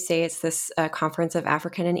 so as you say, it's this conference of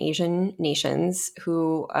African and Asian nations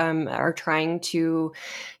who are trying to,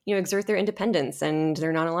 exert their independence and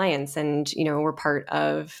their non-alliance, and, were part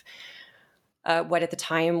of what at the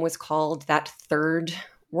time was called that third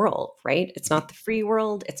world, right? It's not the free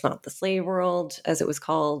world. It's not the slave world, as it was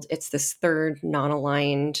called. It's this third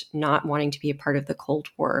non-aligned, not wanting to be a part of the Cold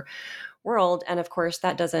War world. And of course,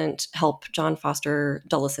 that doesn't help John Foster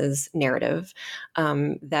Dulles's narrative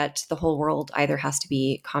that the whole world either has to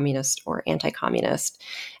be communist or anti-communist.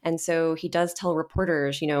 And so he does tell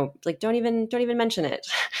reporters, don't even mention it.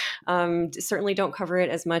 Certainly don't cover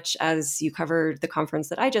it as much as you covered the conference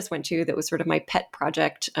that I just went to that was sort of my pet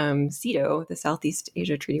project, CETO, the Southeast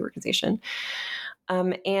Asia Treaty Organization.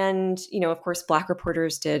 And, of course, Black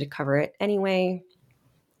reporters did cover it anyway.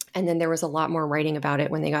 And then there was a lot more writing about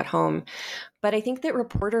it when they got home. But I think that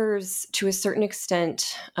reporters, to a certain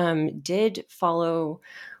extent, did follow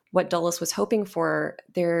what Dulles was hoping for.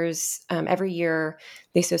 There's every year,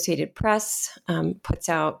 the Associated Press puts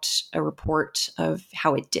out a report of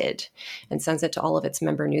how it did and sends it to all of its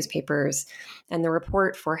member newspapers. And the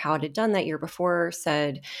report for how it had done that year before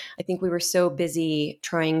said, I think we were so busy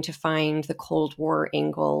trying to find the Cold War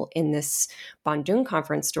angle in this Bandung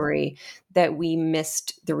conference story that we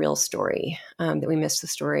missed the real story, that we missed the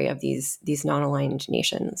story of these non-aligned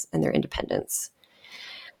nations and their independence.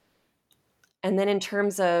 And then in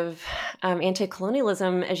terms of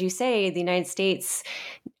anti-colonialism, as you say, the United States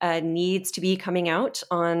needs to be coming out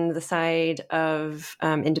on the side of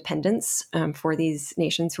independence for these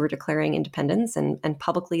nations who are declaring independence, and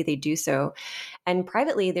publicly they do so. And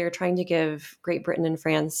privately, they're trying to give Great Britain and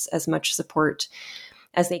France as much support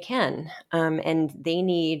as they can. And they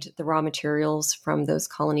need the raw materials from those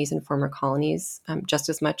colonies and former colonies just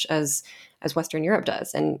as much as Western Europe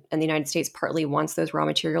does. And the United States partly wants those raw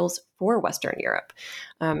materials for Western Europe.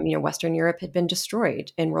 Western Europe had been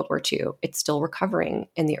destroyed in World War II. It's still recovering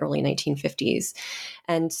in the early 1950s.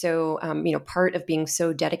 And so, part of being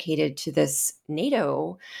so dedicated to this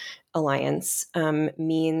NATO alliance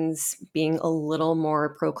means being a little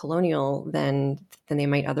more pro-colonial than they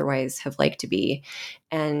might otherwise have liked to be.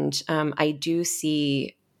 And I do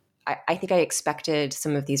see, I think I expected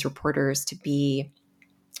some of these reporters to be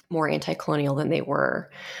more anti-colonial than they were.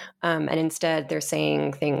 And instead they're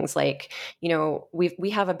saying things like, we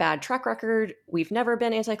have a bad track record. We've never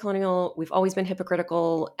been anti-colonial. We've always been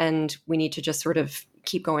hypocritical. And we need to just sort of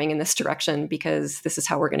keep going in this direction because this is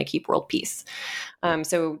how we're going to keep world peace.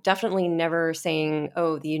 So definitely never saying,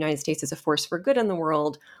 oh, the United States is a force for good in the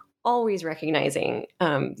world, always recognizing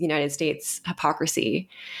the United States hypocrisy.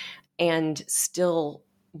 and still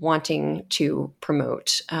wanting to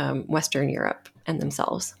promote Western Europe and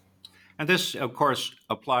themselves. And this, of course,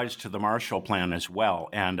 applies to the Marshall Plan as well.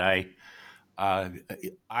 And I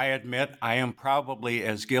admit I am probably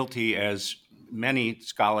as guilty as many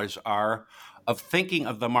scholars are of thinking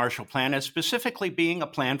of the Marshall Plan as specifically being a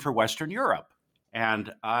plan for Western Europe.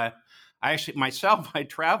 And I actually myself, I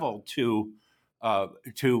traveled to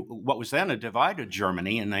what was then a divided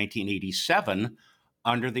Germany in 1987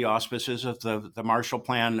 under the auspices of the Marshall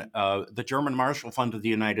Plan, the German Marshall Fund of the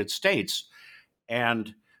United States.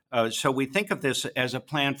 And so we think of this as a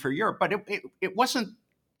plan for Europe, but it wasn't.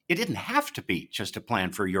 It didn't have to be just a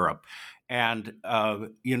plan for Europe, and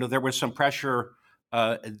there was some pressure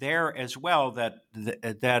there as well that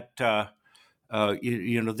the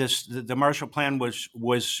Marshall Plan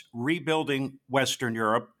was rebuilding Western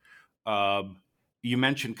Europe. You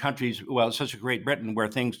mentioned countries, well, such as Great Britain, where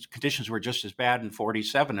conditions were just as bad in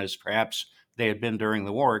 1947 as perhaps they had been during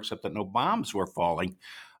the war, except that no bombs were falling.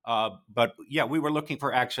 But yeah, we were looking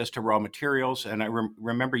for access to raw materials, and I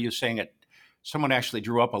remember you saying it. Someone actually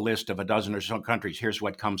drew up a list of a dozen or so countries. Here's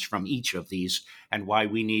what comes from each of these and why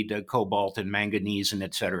we need cobalt and manganese and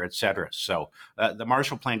et cetera, et cetera. So the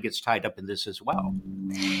Marshall Plan gets tied up in this as well.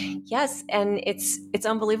 Yes, and it's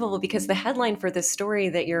unbelievable because the headline for this story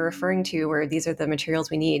that you're referring to, where these are the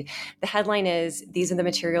materials we need, the headline is, these are the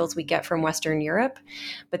materials we get from Western Europe.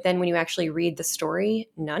 But then when you actually read the story,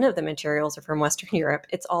 none of the materials are from Western Europe.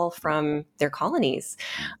 It's all from their colonies.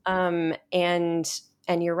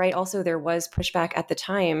 And you're right. Also, there was pushback at the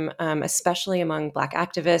time, especially among Black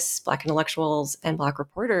activists, Black intellectuals, and Black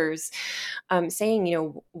reporters,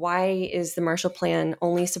 saying, why is the Marshall Plan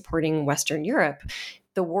only supporting Western Europe?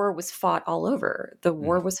 The war was fought all over. The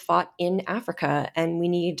war was fought in Africa, and we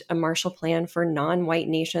need a Marshall Plan for non-white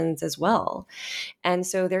nations as well. And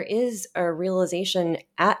so there is a realization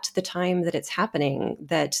at the time that it's happening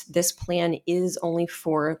that this plan is only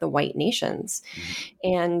for the white nations.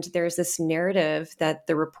 And there's this narrative that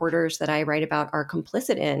the reporters that I write about are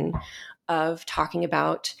complicit in, of talking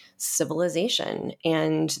about civilization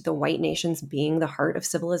and the white nations being the heart of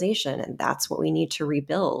civilization. And that's what we need to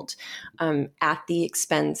rebuild at the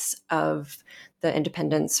expense of the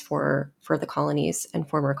independence for the colonies and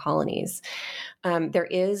former colonies. There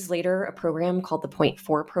is later a program called the Point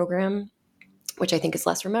Four program, which I think is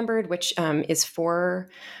less remembered, which is for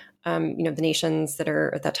the nations that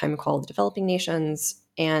are at that time called the developing nations.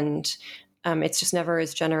 And it's just never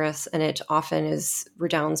as generous, and it often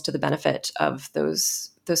redounds to the benefit of those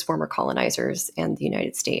former colonizers and the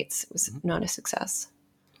United States. It was not a success.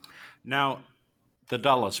 Now, the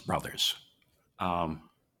Dulles brothers. The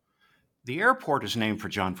airport is named for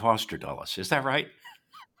John Foster Dulles. Is that right?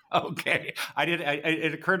 Okay,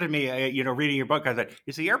 it occurred to me, reading your book, I thought,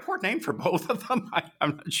 is the airport named for both of them?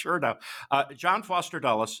 I'm not sure now. John Foster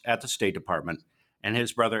Dulles at the State Department, and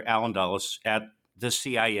his brother Alan Dulles at the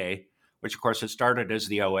CIA, which, of course, had started as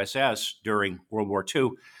the OSS during World War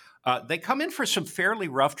II. They come in for some fairly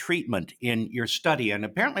rough treatment in your study, and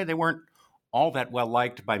apparently they weren't all that well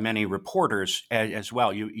liked by many reporters as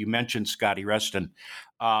well. You mentioned Scotty Reston.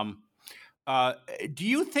 Do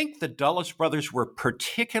you think the Dulles brothers were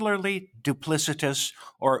particularly duplicitous,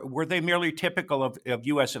 or were they merely typical of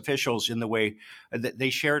U.S. officials in the way that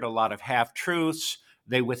they shared a lot of half-truths?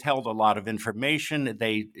 They withheld a lot of information.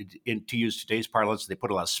 To use today's parlance, they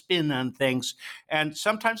put a lot of spin on things, and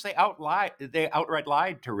sometimes they outright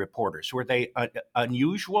lied to reporters. Were they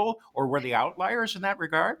unusual, or were they outliers in that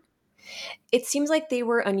regard? It seems like they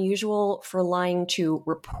were unusual for lying to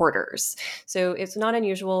reporters. So it's not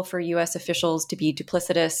unusual for U.S. officials to be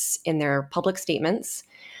duplicitous in their public statements.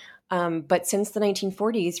 But since the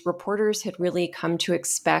 1940s, reporters had really come to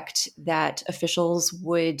expect that officials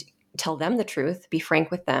would tell them the truth, be frank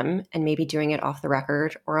with them, and maybe doing it off the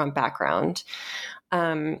record or on background,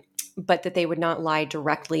 but that they would not lie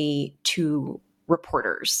directly to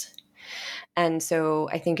reporters. And so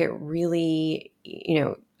I think it really,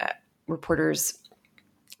 reporters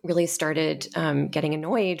really started getting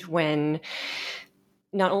annoyed when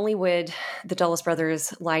not only would the Dulles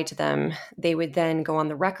brothers lie to them, they would then go on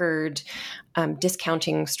the record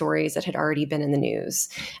discounting stories that had already been in the news.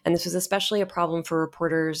 And this was especially a problem for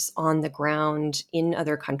reporters on the ground in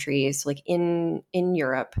other countries, like in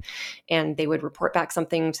Europe. And they would report back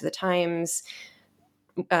something to the Times,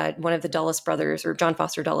 one of the Dulles brothers, or John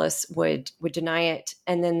Foster Dulles, would deny it,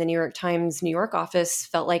 and then the New York Times New York office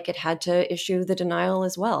felt like it had to issue the denial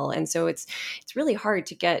as well. And so it's really hard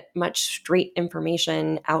to get much straight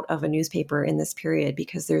information out of a newspaper in this period,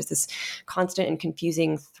 because there's this constant and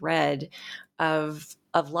confusing thread of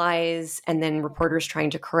lies, and then reporters trying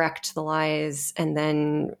to correct the lies, and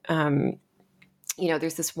then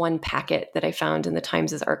there's this one packet that I found in the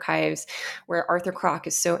Times' archives where Arthur Kroc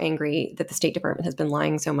is so angry that the State Department has been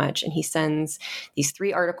lying so much. And he sends these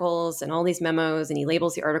 3 articles and all these memos, and he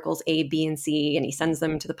labels the articles A, B, and C, and he sends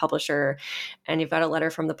them to the publisher. And you've got a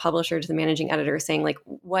letter from the publisher to the managing editor saying, like,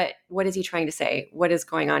 what is he trying to say? What is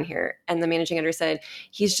going on here? And the managing editor said,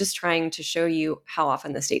 he's just trying to show you how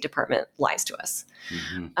often the State Department lies to us.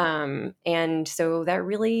 Mm-hmm. And so that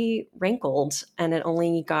really rankled, and it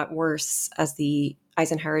only got worse as the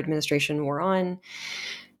Eisenhower administration wore on.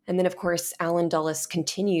 And then, of course, Allen Dulles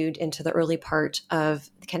continued into the early part of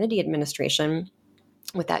the Kennedy administration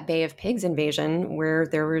with that Bay of Pigs invasion, where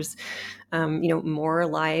there was, more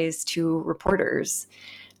lies to reporters.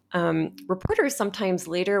 Reporters sometimes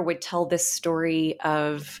later would tell this story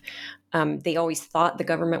of they always thought the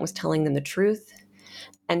government was telling them the truth.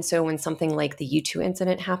 And so when something like the U-2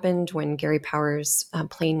 incident happened, when Gary Powers'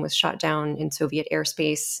 plane was shot down in Soviet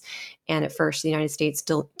airspace, and at first the United States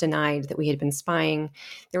still denied that we had been spying,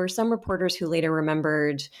 there were some reporters who later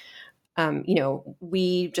remembered,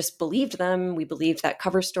 we just believed them. We believed that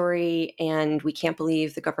cover story, and we can't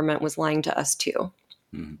believe the government was lying to us too.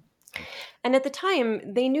 Mm-hmm. And at the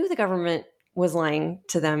time, they knew the government was lying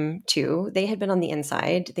to them too. They had been on the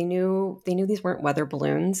inside. They knew these weren't weather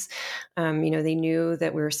balloons. They knew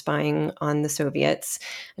that we were spying on the Soviets.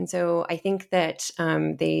 And so I think that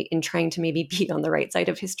they, in trying to maybe be on the right side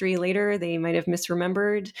of history later, they might have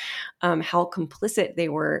misremembered how complicit they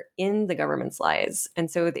were in the government's lies.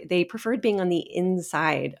 And so they preferred being on the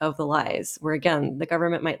inside of the lies, where again, the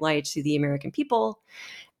government might lie to the American people.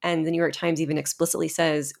 And the New York Times even explicitly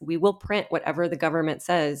says, we will print whatever the government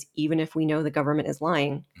says, even if we know the government is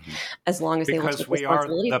lying, as long as they will take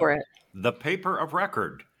responsibility for it. The paper of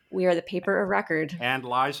record. We are the paper of record. And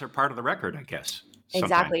lies are part of the record, I guess.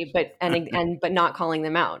 Exactly, but not calling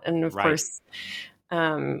them out. And of course,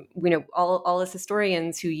 all us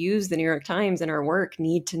historians who use the New York Times in our work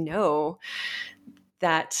need to know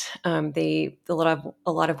that a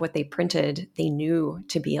lot of what they printed, they knew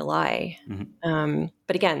to be a lie. Mm-hmm.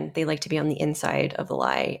 But again, they like to be on the inside of the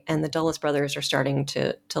lie, and the Dulles brothers are starting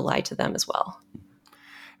to lie to them as well.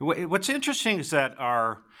 What's interesting is that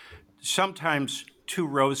our sometimes too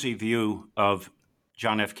rosy view of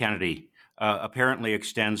John F. Kennedy apparently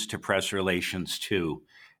extends to press relations too.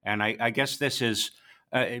 And I guess this is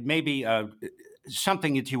maybe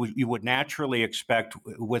something that you would naturally expect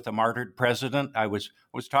with a martyred president. I was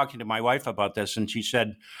talking to my wife about this, and she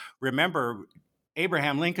said, remember,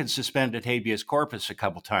 Abraham Lincoln suspended habeas corpus a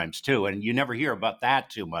couple times too, and you never hear about that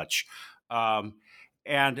too much.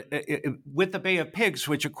 And with the Bay of Pigs,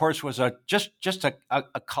 which of course was just a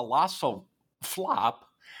colossal flop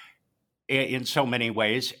in so many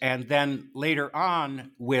ways, and then later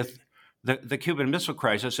on with the Cuban Missile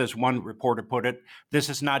Crisis, as one reporter put it, this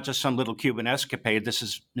is not just some little Cuban escapade. This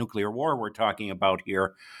is nuclear war we're talking about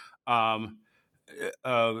here.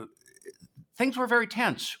 Things were very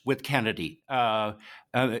tense with Kennedy.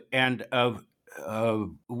 And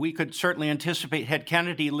we could certainly anticipate, had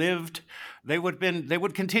Kennedy lived, they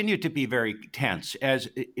would continue to be very tense,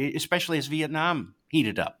 especially as Vietnam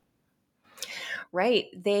heated up. Right.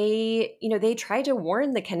 They tried to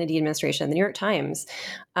warn the Kennedy administration. The New York Times,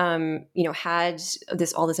 had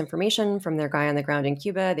all this information from their guy on the ground in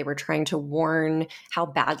Cuba. They were trying to warn how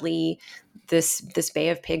badly this Bay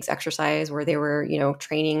of Pigs exercise, where they were,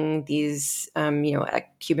 training these,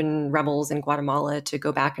 Cuban rebels in Guatemala to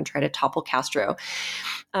go back and try to topple Castro,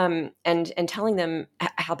 and telling them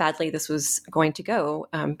how badly this was going to go,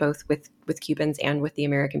 both with Cubans and with the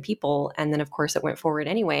American people. And then, of course, it went forward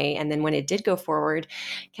anyway. And then when it did go forward,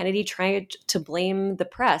 Kennedy tried to blame the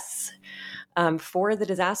press for the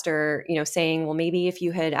disaster, saying, well, maybe if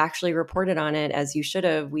you had actually reported on it as you should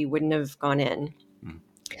have, we wouldn't have gone in.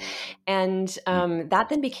 And that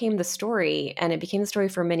then became the story, and it became the story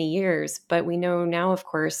for many years. But we know now, of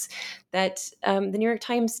course, that the New York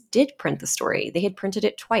Times did print the story. They had printed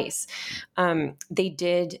it twice. They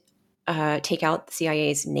did take out the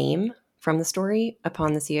CIA's name from the story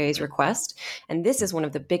upon the CIA's request. And this is one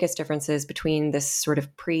of the biggest differences between this sort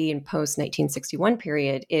of pre and post 1961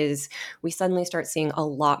 period, is we suddenly start seeing a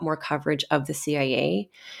lot more coverage of the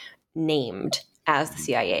CIA named as the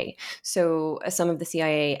CIA. So some of the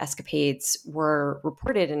CIA escapades were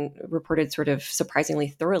reported sort of surprisingly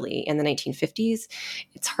thoroughly in the 1950s.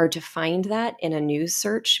 It's hard to find that in a news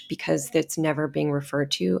search because it's never being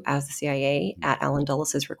referred to as the CIA at Allen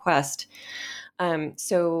Dulles' request.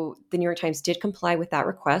 So the New York Times did comply with that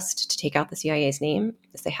request to take out the CIA's name,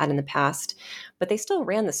 as they had in the past, but they still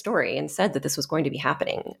ran the story and said that this was going to be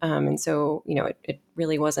happening. And so, it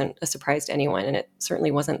really wasn't a surprise to anyone, and it certainly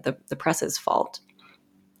wasn't the press's fault.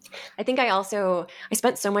 I think I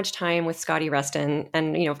spent so much time with Scotty Reston,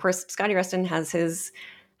 and of course, Scotty Reston has his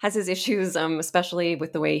issues, especially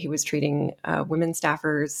with the way he was treating women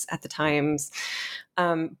staffers at the Times.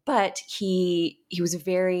 But he was a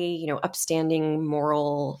very upstanding,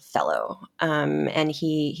 moral fellow, and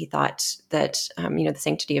he thought that the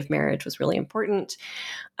sanctity of marriage was really important.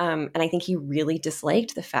 And I think he really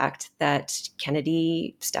disliked the fact that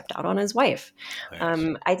Kennedy stepped out on his wife.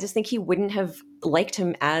 I just think he wouldn't have liked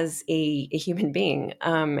him as a human being.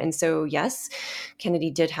 And so, yes, Kennedy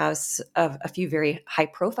did have a few very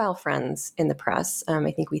high-profile friends in the press. I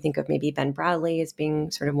think we think of maybe Ben Bradley as being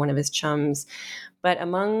sort of one of his chums. But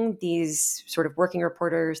among these sort of working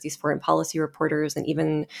reporters, these foreign policy reporters, and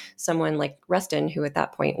even someone like Reston, who at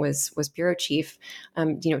that point was bureau chief,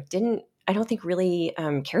 I don't think really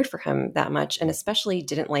cared for him that much, and especially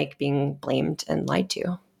didn't like being blamed and lied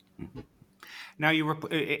to. Now, you were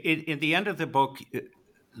in the end of the book,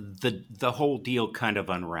 the whole deal kind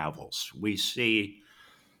of unravels. We see.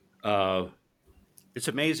 It's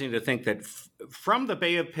amazing to think that from the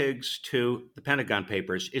Bay of Pigs to the Pentagon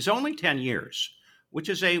Papers is only 10 years, which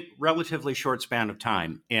is a relatively short span of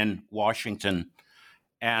time in Washington.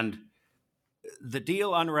 And the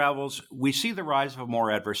deal unravels. We see the rise of a more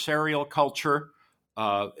adversarial culture.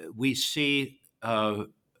 We see the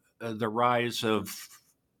rise of,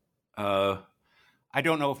 I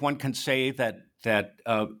don't know if one can say that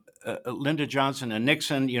Lyndon Johnson and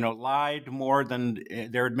Nixon, lied more than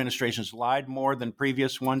their administrations lied more than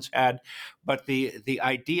previous ones had. But the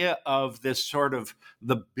idea of this sort of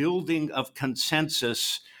the building of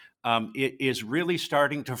consensus, it is really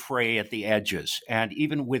starting to fray at the edges. And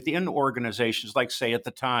even within organizations, like say at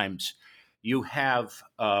the Times, you have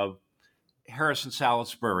Harrison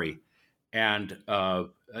Salisbury and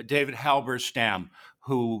David Halberstam,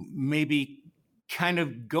 who maybe kind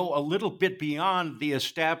of go a little bit beyond the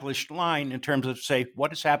established line in terms of, say,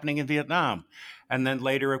 what is happening in Vietnam. And then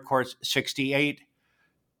later, of course, 1968,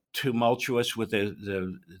 tumultuous with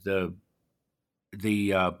the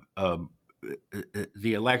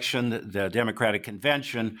election, the Democratic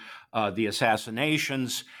Convention, the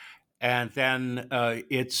assassinations, and then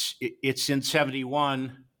it's in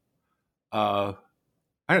 1971. I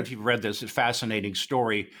don't know if you've read this, it's a fascinating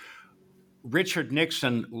story. Richard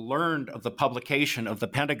Nixon learned of the publication of the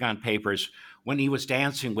Pentagon Papers when he was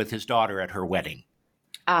dancing with his daughter at her wedding.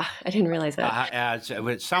 I didn't realize that. As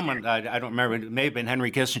someone, I don't remember, it may have been Henry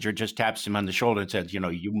Kissinger, just taps him on the shoulder and said,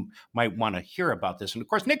 you might want to hear about this. And of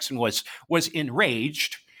course, Nixon was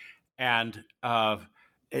enraged. And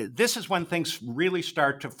this is when things really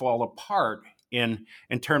start to fall apart in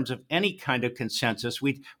terms of any kind of consensus.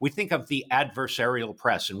 We think of the adversarial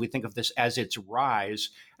press, and we think of this as its rise.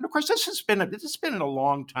 And of course, this has been a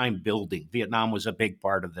long time building. Vietnam was a big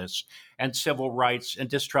part of this, and civil rights and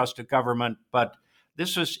distrust of government. But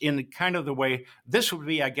this was in kind of the way this would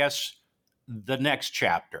be, I guess, the next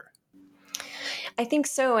chapter. I think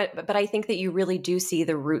so, but I think that you really do see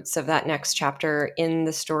the roots of that next chapter in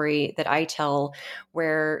the story that I tell,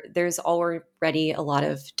 where there's already a lot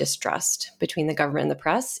of distrust between the government and the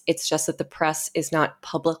press. It's just that the press is not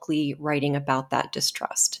publicly writing about that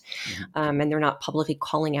distrust. Mm-hmm. And they're not publicly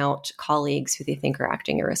calling out colleagues who they think are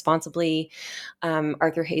acting irresponsibly.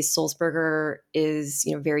 Arthur Hayes Sulzberger is,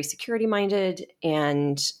 very security-minded,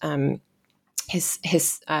 and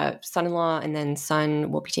his son-in-law and then son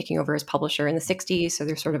will be taking over as publisher in the 60s. So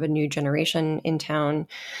there's sort of a new generation in town.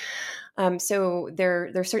 So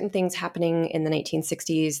there are certain things happening in the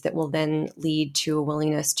 1960s that will then lead to a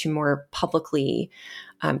willingness to more publicly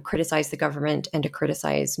criticize the government and to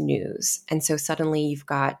criticize news. And so suddenly you've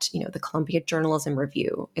got, the Columbia Journalism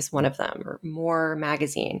Review is one of them, or More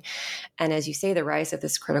Magazine. And as you say, the rise of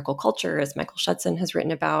this critical culture, as Michael Schudson has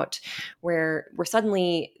written about, where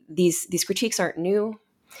suddenly these critiques aren't new.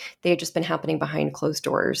 They had just been happening behind closed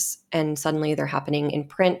doors, and suddenly they're happening in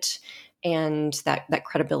print, and that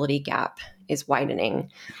credibility gap is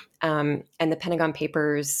widening. And the Pentagon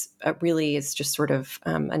Papers really is just sort of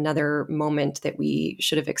another moment that we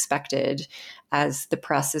should have expected, as the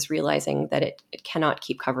press is realizing that it cannot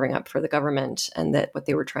keep covering up for the government, and that what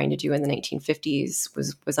they were trying to do in the 1950s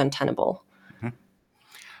was untenable.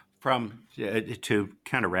 From to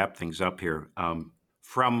kind of wrap things up here,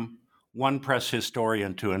 from one press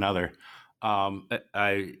historian to another, of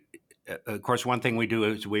course, one thing we do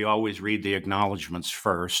is we always read the acknowledgments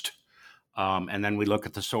first, and then we look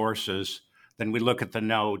at the sources, then we look at the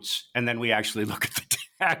notes, and then we actually look at the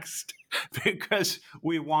text because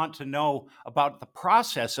we want to know about the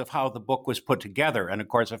process of how the book was put together. And of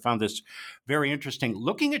course, I found this very interesting.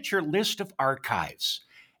 Looking at your list of archives,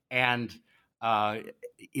 and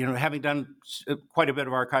having done quite a bit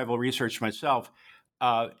of archival research myself,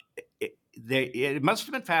 it must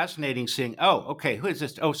have been fascinating seeing, okay, who is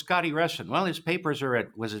this? Oh, Scotty Reston. Well, his papers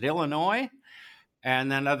are was it Illinois?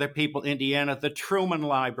 And then other people, Indiana, the Truman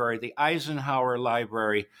Library, the Eisenhower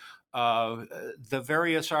Library, the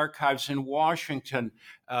various archives in Washington,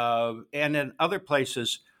 and in other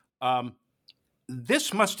places.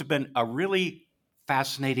 This must have been a really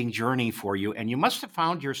fascinating journey for you, and you must have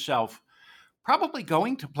found yourself probably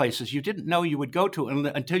going to places you didn't know you would go to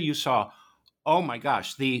until you saw, oh my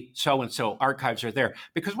gosh, the so-and-so archives are there.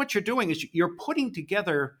 Because what you're doing is you're putting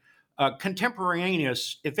together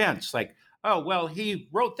contemporaneous events like, oh, well, he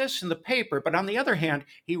wrote this in the paper, but on the other hand,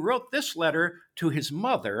 he wrote this letter to his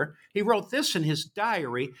mother. He wrote this in his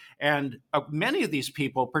diary. And many of these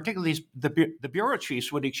people, particularly the bureau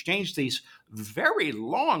chiefs, would exchange these very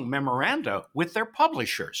long memoranda with their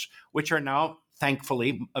publishers, which are now,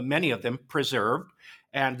 thankfully, many of them preserved.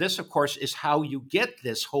 And this, of course, is how you get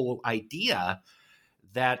this whole idea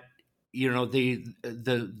that,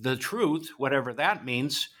 the truth, whatever that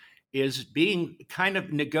means, is being kind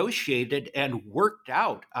of negotiated and worked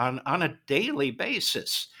out on a daily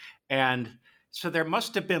basis. And so there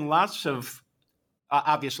must have been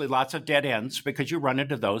obviously lots of dead ends, because you run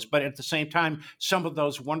into those, but at the same time, some of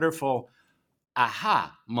those wonderful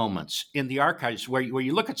aha moments in the archives where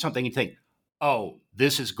you look at something and think, oh,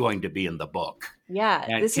 this is going to be in the book. Yeah.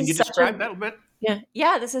 Can you describe that a bit?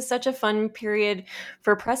 Yeah, this is such a fun period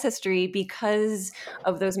for press history because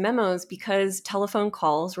of those memos, because telephone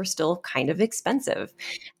calls were still kind of expensive.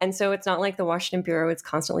 And so it's not like the Washington Bureau is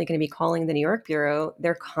constantly going to be calling the New York Bureau.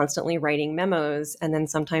 They're constantly writing memos and then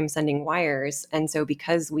sometimes sending wires. And so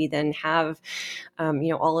because we then have,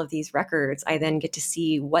 all of these records, I then get to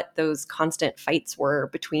see what those constant fights were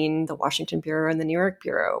between the Washington Bureau and the New York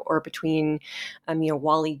Bureau, or between,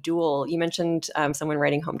 Wally Dewell. You mentioned someone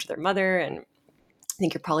writing home to their mother, and I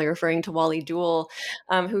think you're probably referring to Wally Dewell,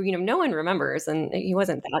 who, no one remembers. And he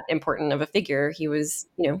wasn't that important of a figure. He was,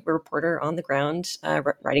 a reporter on the ground,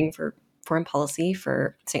 writing for foreign policy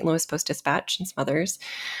for St. Louis Post-Dispatch and some others.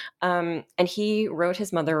 And he wrote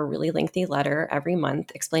his mother a really lengthy letter every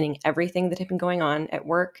month explaining everything that had been going on at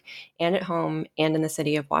work and at home and in the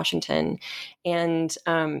city of Washington. And,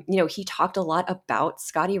 he talked a lot about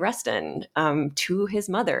Scotty Reston to his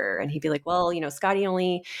mother. And he'd be like, well, Scotty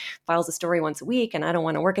only files a story once a week, and I don't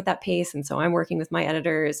want to work at that pace. And so I'm working with my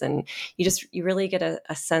editors. And you really get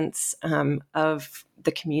a sense of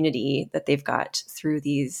the community that they've got through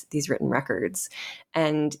these written records.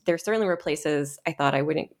 And there certainly were places I thought I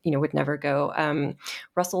would never go.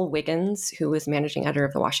 Russell Wiggins, who was managing editor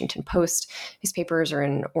of the Washington Post, his papers are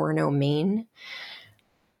in Orono, Maine.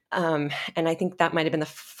 And I think that might have been the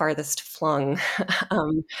farthest flung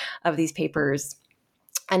of these papers.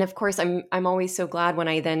 And of course, I'm always so glad when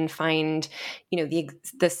I then find,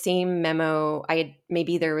 the same memo.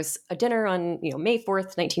 Maybe there was a dinner on, May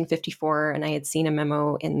 4th, 1954, and I had seen a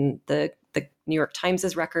memo in the New York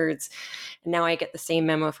Times's records. And now I get the same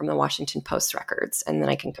memo from the Washington Post records. And then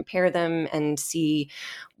I can compare them and see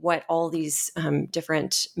what all these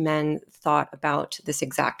different men thought about this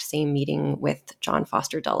exact same meeting with John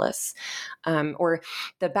Foster Dulles. Or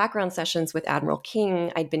the background sessions with Admiral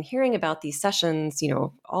King. I'd been hearing about these sessions,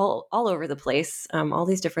 all over the place, all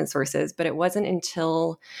these different sources. But it wasn't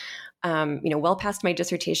until well past my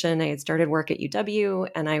dissertation, I had started work at UW,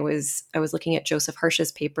 and I was looking at Joseph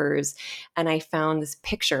Hirsch's papers, and I found this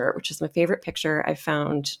picture, which is my favorite picture I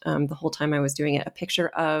found the whole time I was doing it, a picture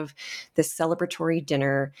of this celebratory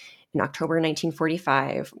dinner in October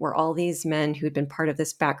 1945, where all these men who had been part of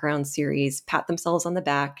this background series pat themselves on the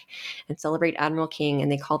back and celebrate Admiral King, and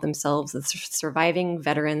they called themselves the surviving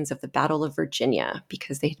veterans of the Battle of Virginia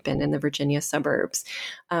because they had been in the Virginia suburbs.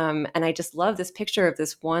 And I just love this picture of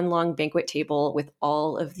this one long banquet table with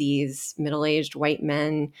all of these middle-aged white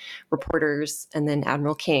men, reporters, and then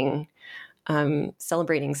Admiral King,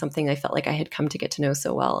 celebrating something I felt like I had come to get to know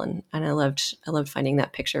so well. And I loved finding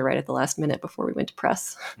that picture right at the last minute before we went to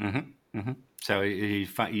press. Mm-hmm, mm-hmm. So did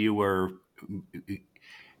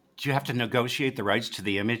you have to negotiate the rights to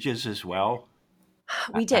the images as well?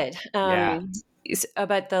 We did. Yeah.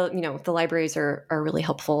 but the libraries are really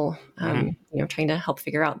helpful, trying to help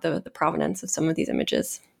figure out the provenance of some of these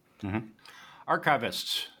images. Mm-hmm.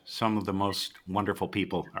 Archivists, some of the most wonderful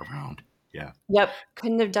people around. Yeah. Yep.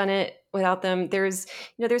 Couldn't have done it without them. There's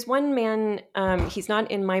one man, he's not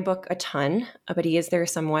in my book a ton, but he is there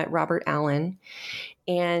somewhat, Robert Allen.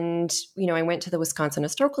 And, I went to the Wisconsin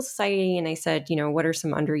Historical Society and I said, what are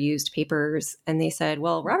some underused papers? And they said,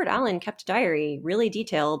 well, Robert Allen kept a diary, really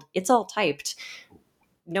detailed. It's all typed.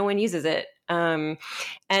 No one uses it. So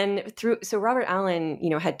Robert Allen,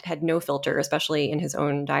 had no filter, especially in his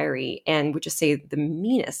own diary, and would just say the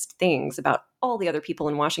meanest things about all the other people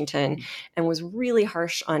in Washington, and was really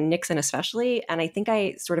harsh on Nixon especially. And I think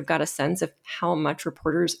I sort of got a sense of how much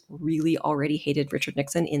reporters really already hated Richard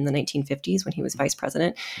Nixon in the 1950s when he was vice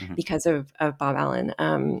president because of Bob Allen.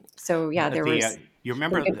 You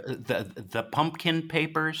remember the pumpkin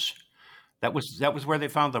papers? That was where they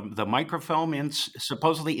found the microfilm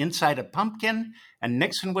supposedly inside a pumpkin, and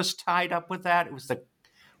Nixon was tied up with that. It was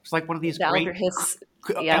like one of these Alger Hiss.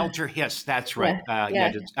 Alger Hiss. That's right.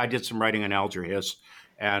 Yeah. I did some writing on Alger Hiss,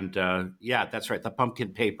 and that's right. The pumpkin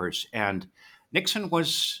papers, and Nixon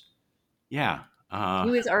was, he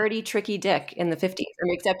was already Tricky Dick in the 50s,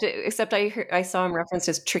 except I saw him referenced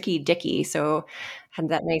as Tricky Dicky, so had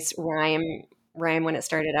that nice rhyme when it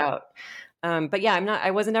started out. But yeah, I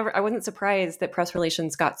wasn't surprised that press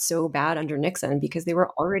relations got so bad under Nixon, because they were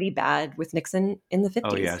already bad with Nixon in the 50s.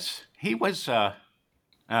 Oh yes, he was.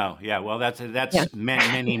 Well, that's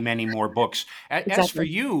many more books. Exactly. As for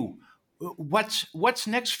you, what's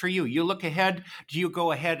next for you? You look ahead. Do you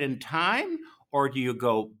go ahead in time, or do you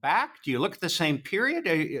go back? Do you look at the same period?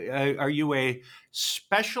 Are you a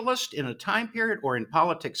specialist in a time period or in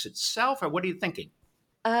politics itself, or what are you thinking?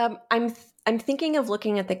 I'm thinking of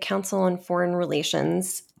looking at the Council on Foreign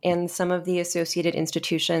Relations and some of the associated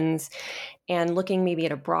institutions, and looking maybe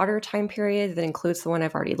at a broader time period that includes the one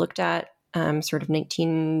I've already looked at, sort of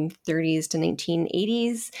 1930s to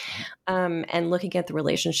 1980s, and looking at the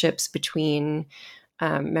relationships between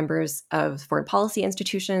members of foreign policy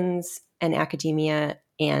institutions and academia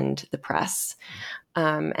and the press,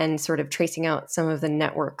 and sort of tracing out some of the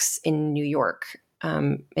networks in New York,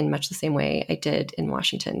 in much the same way I did in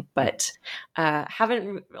Washington, but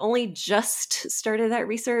haven't only just started that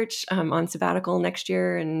research, on sabbatical next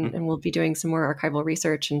year, and we'll be doing some more archival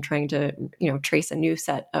research and trying to trace a new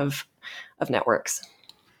set of networks.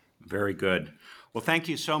 Very good. Well, thank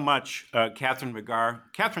you so much, Kathryn McGarr.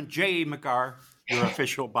 Kathryn J. McGarr, your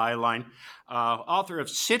official byline, author of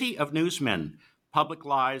City of Newsmen, Public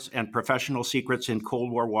Lies and Professional Secrets in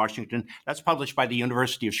Cold War Washington. That's published by the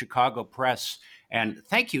University of Chicago Press. And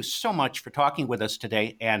thank you so much for talking with us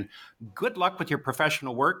today. And good luck with your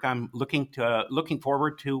professional work. I'm looking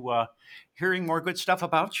forward to hearing more good stuff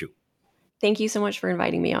about you. Thank you so much for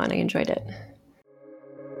inviting me on. I enjoyed it.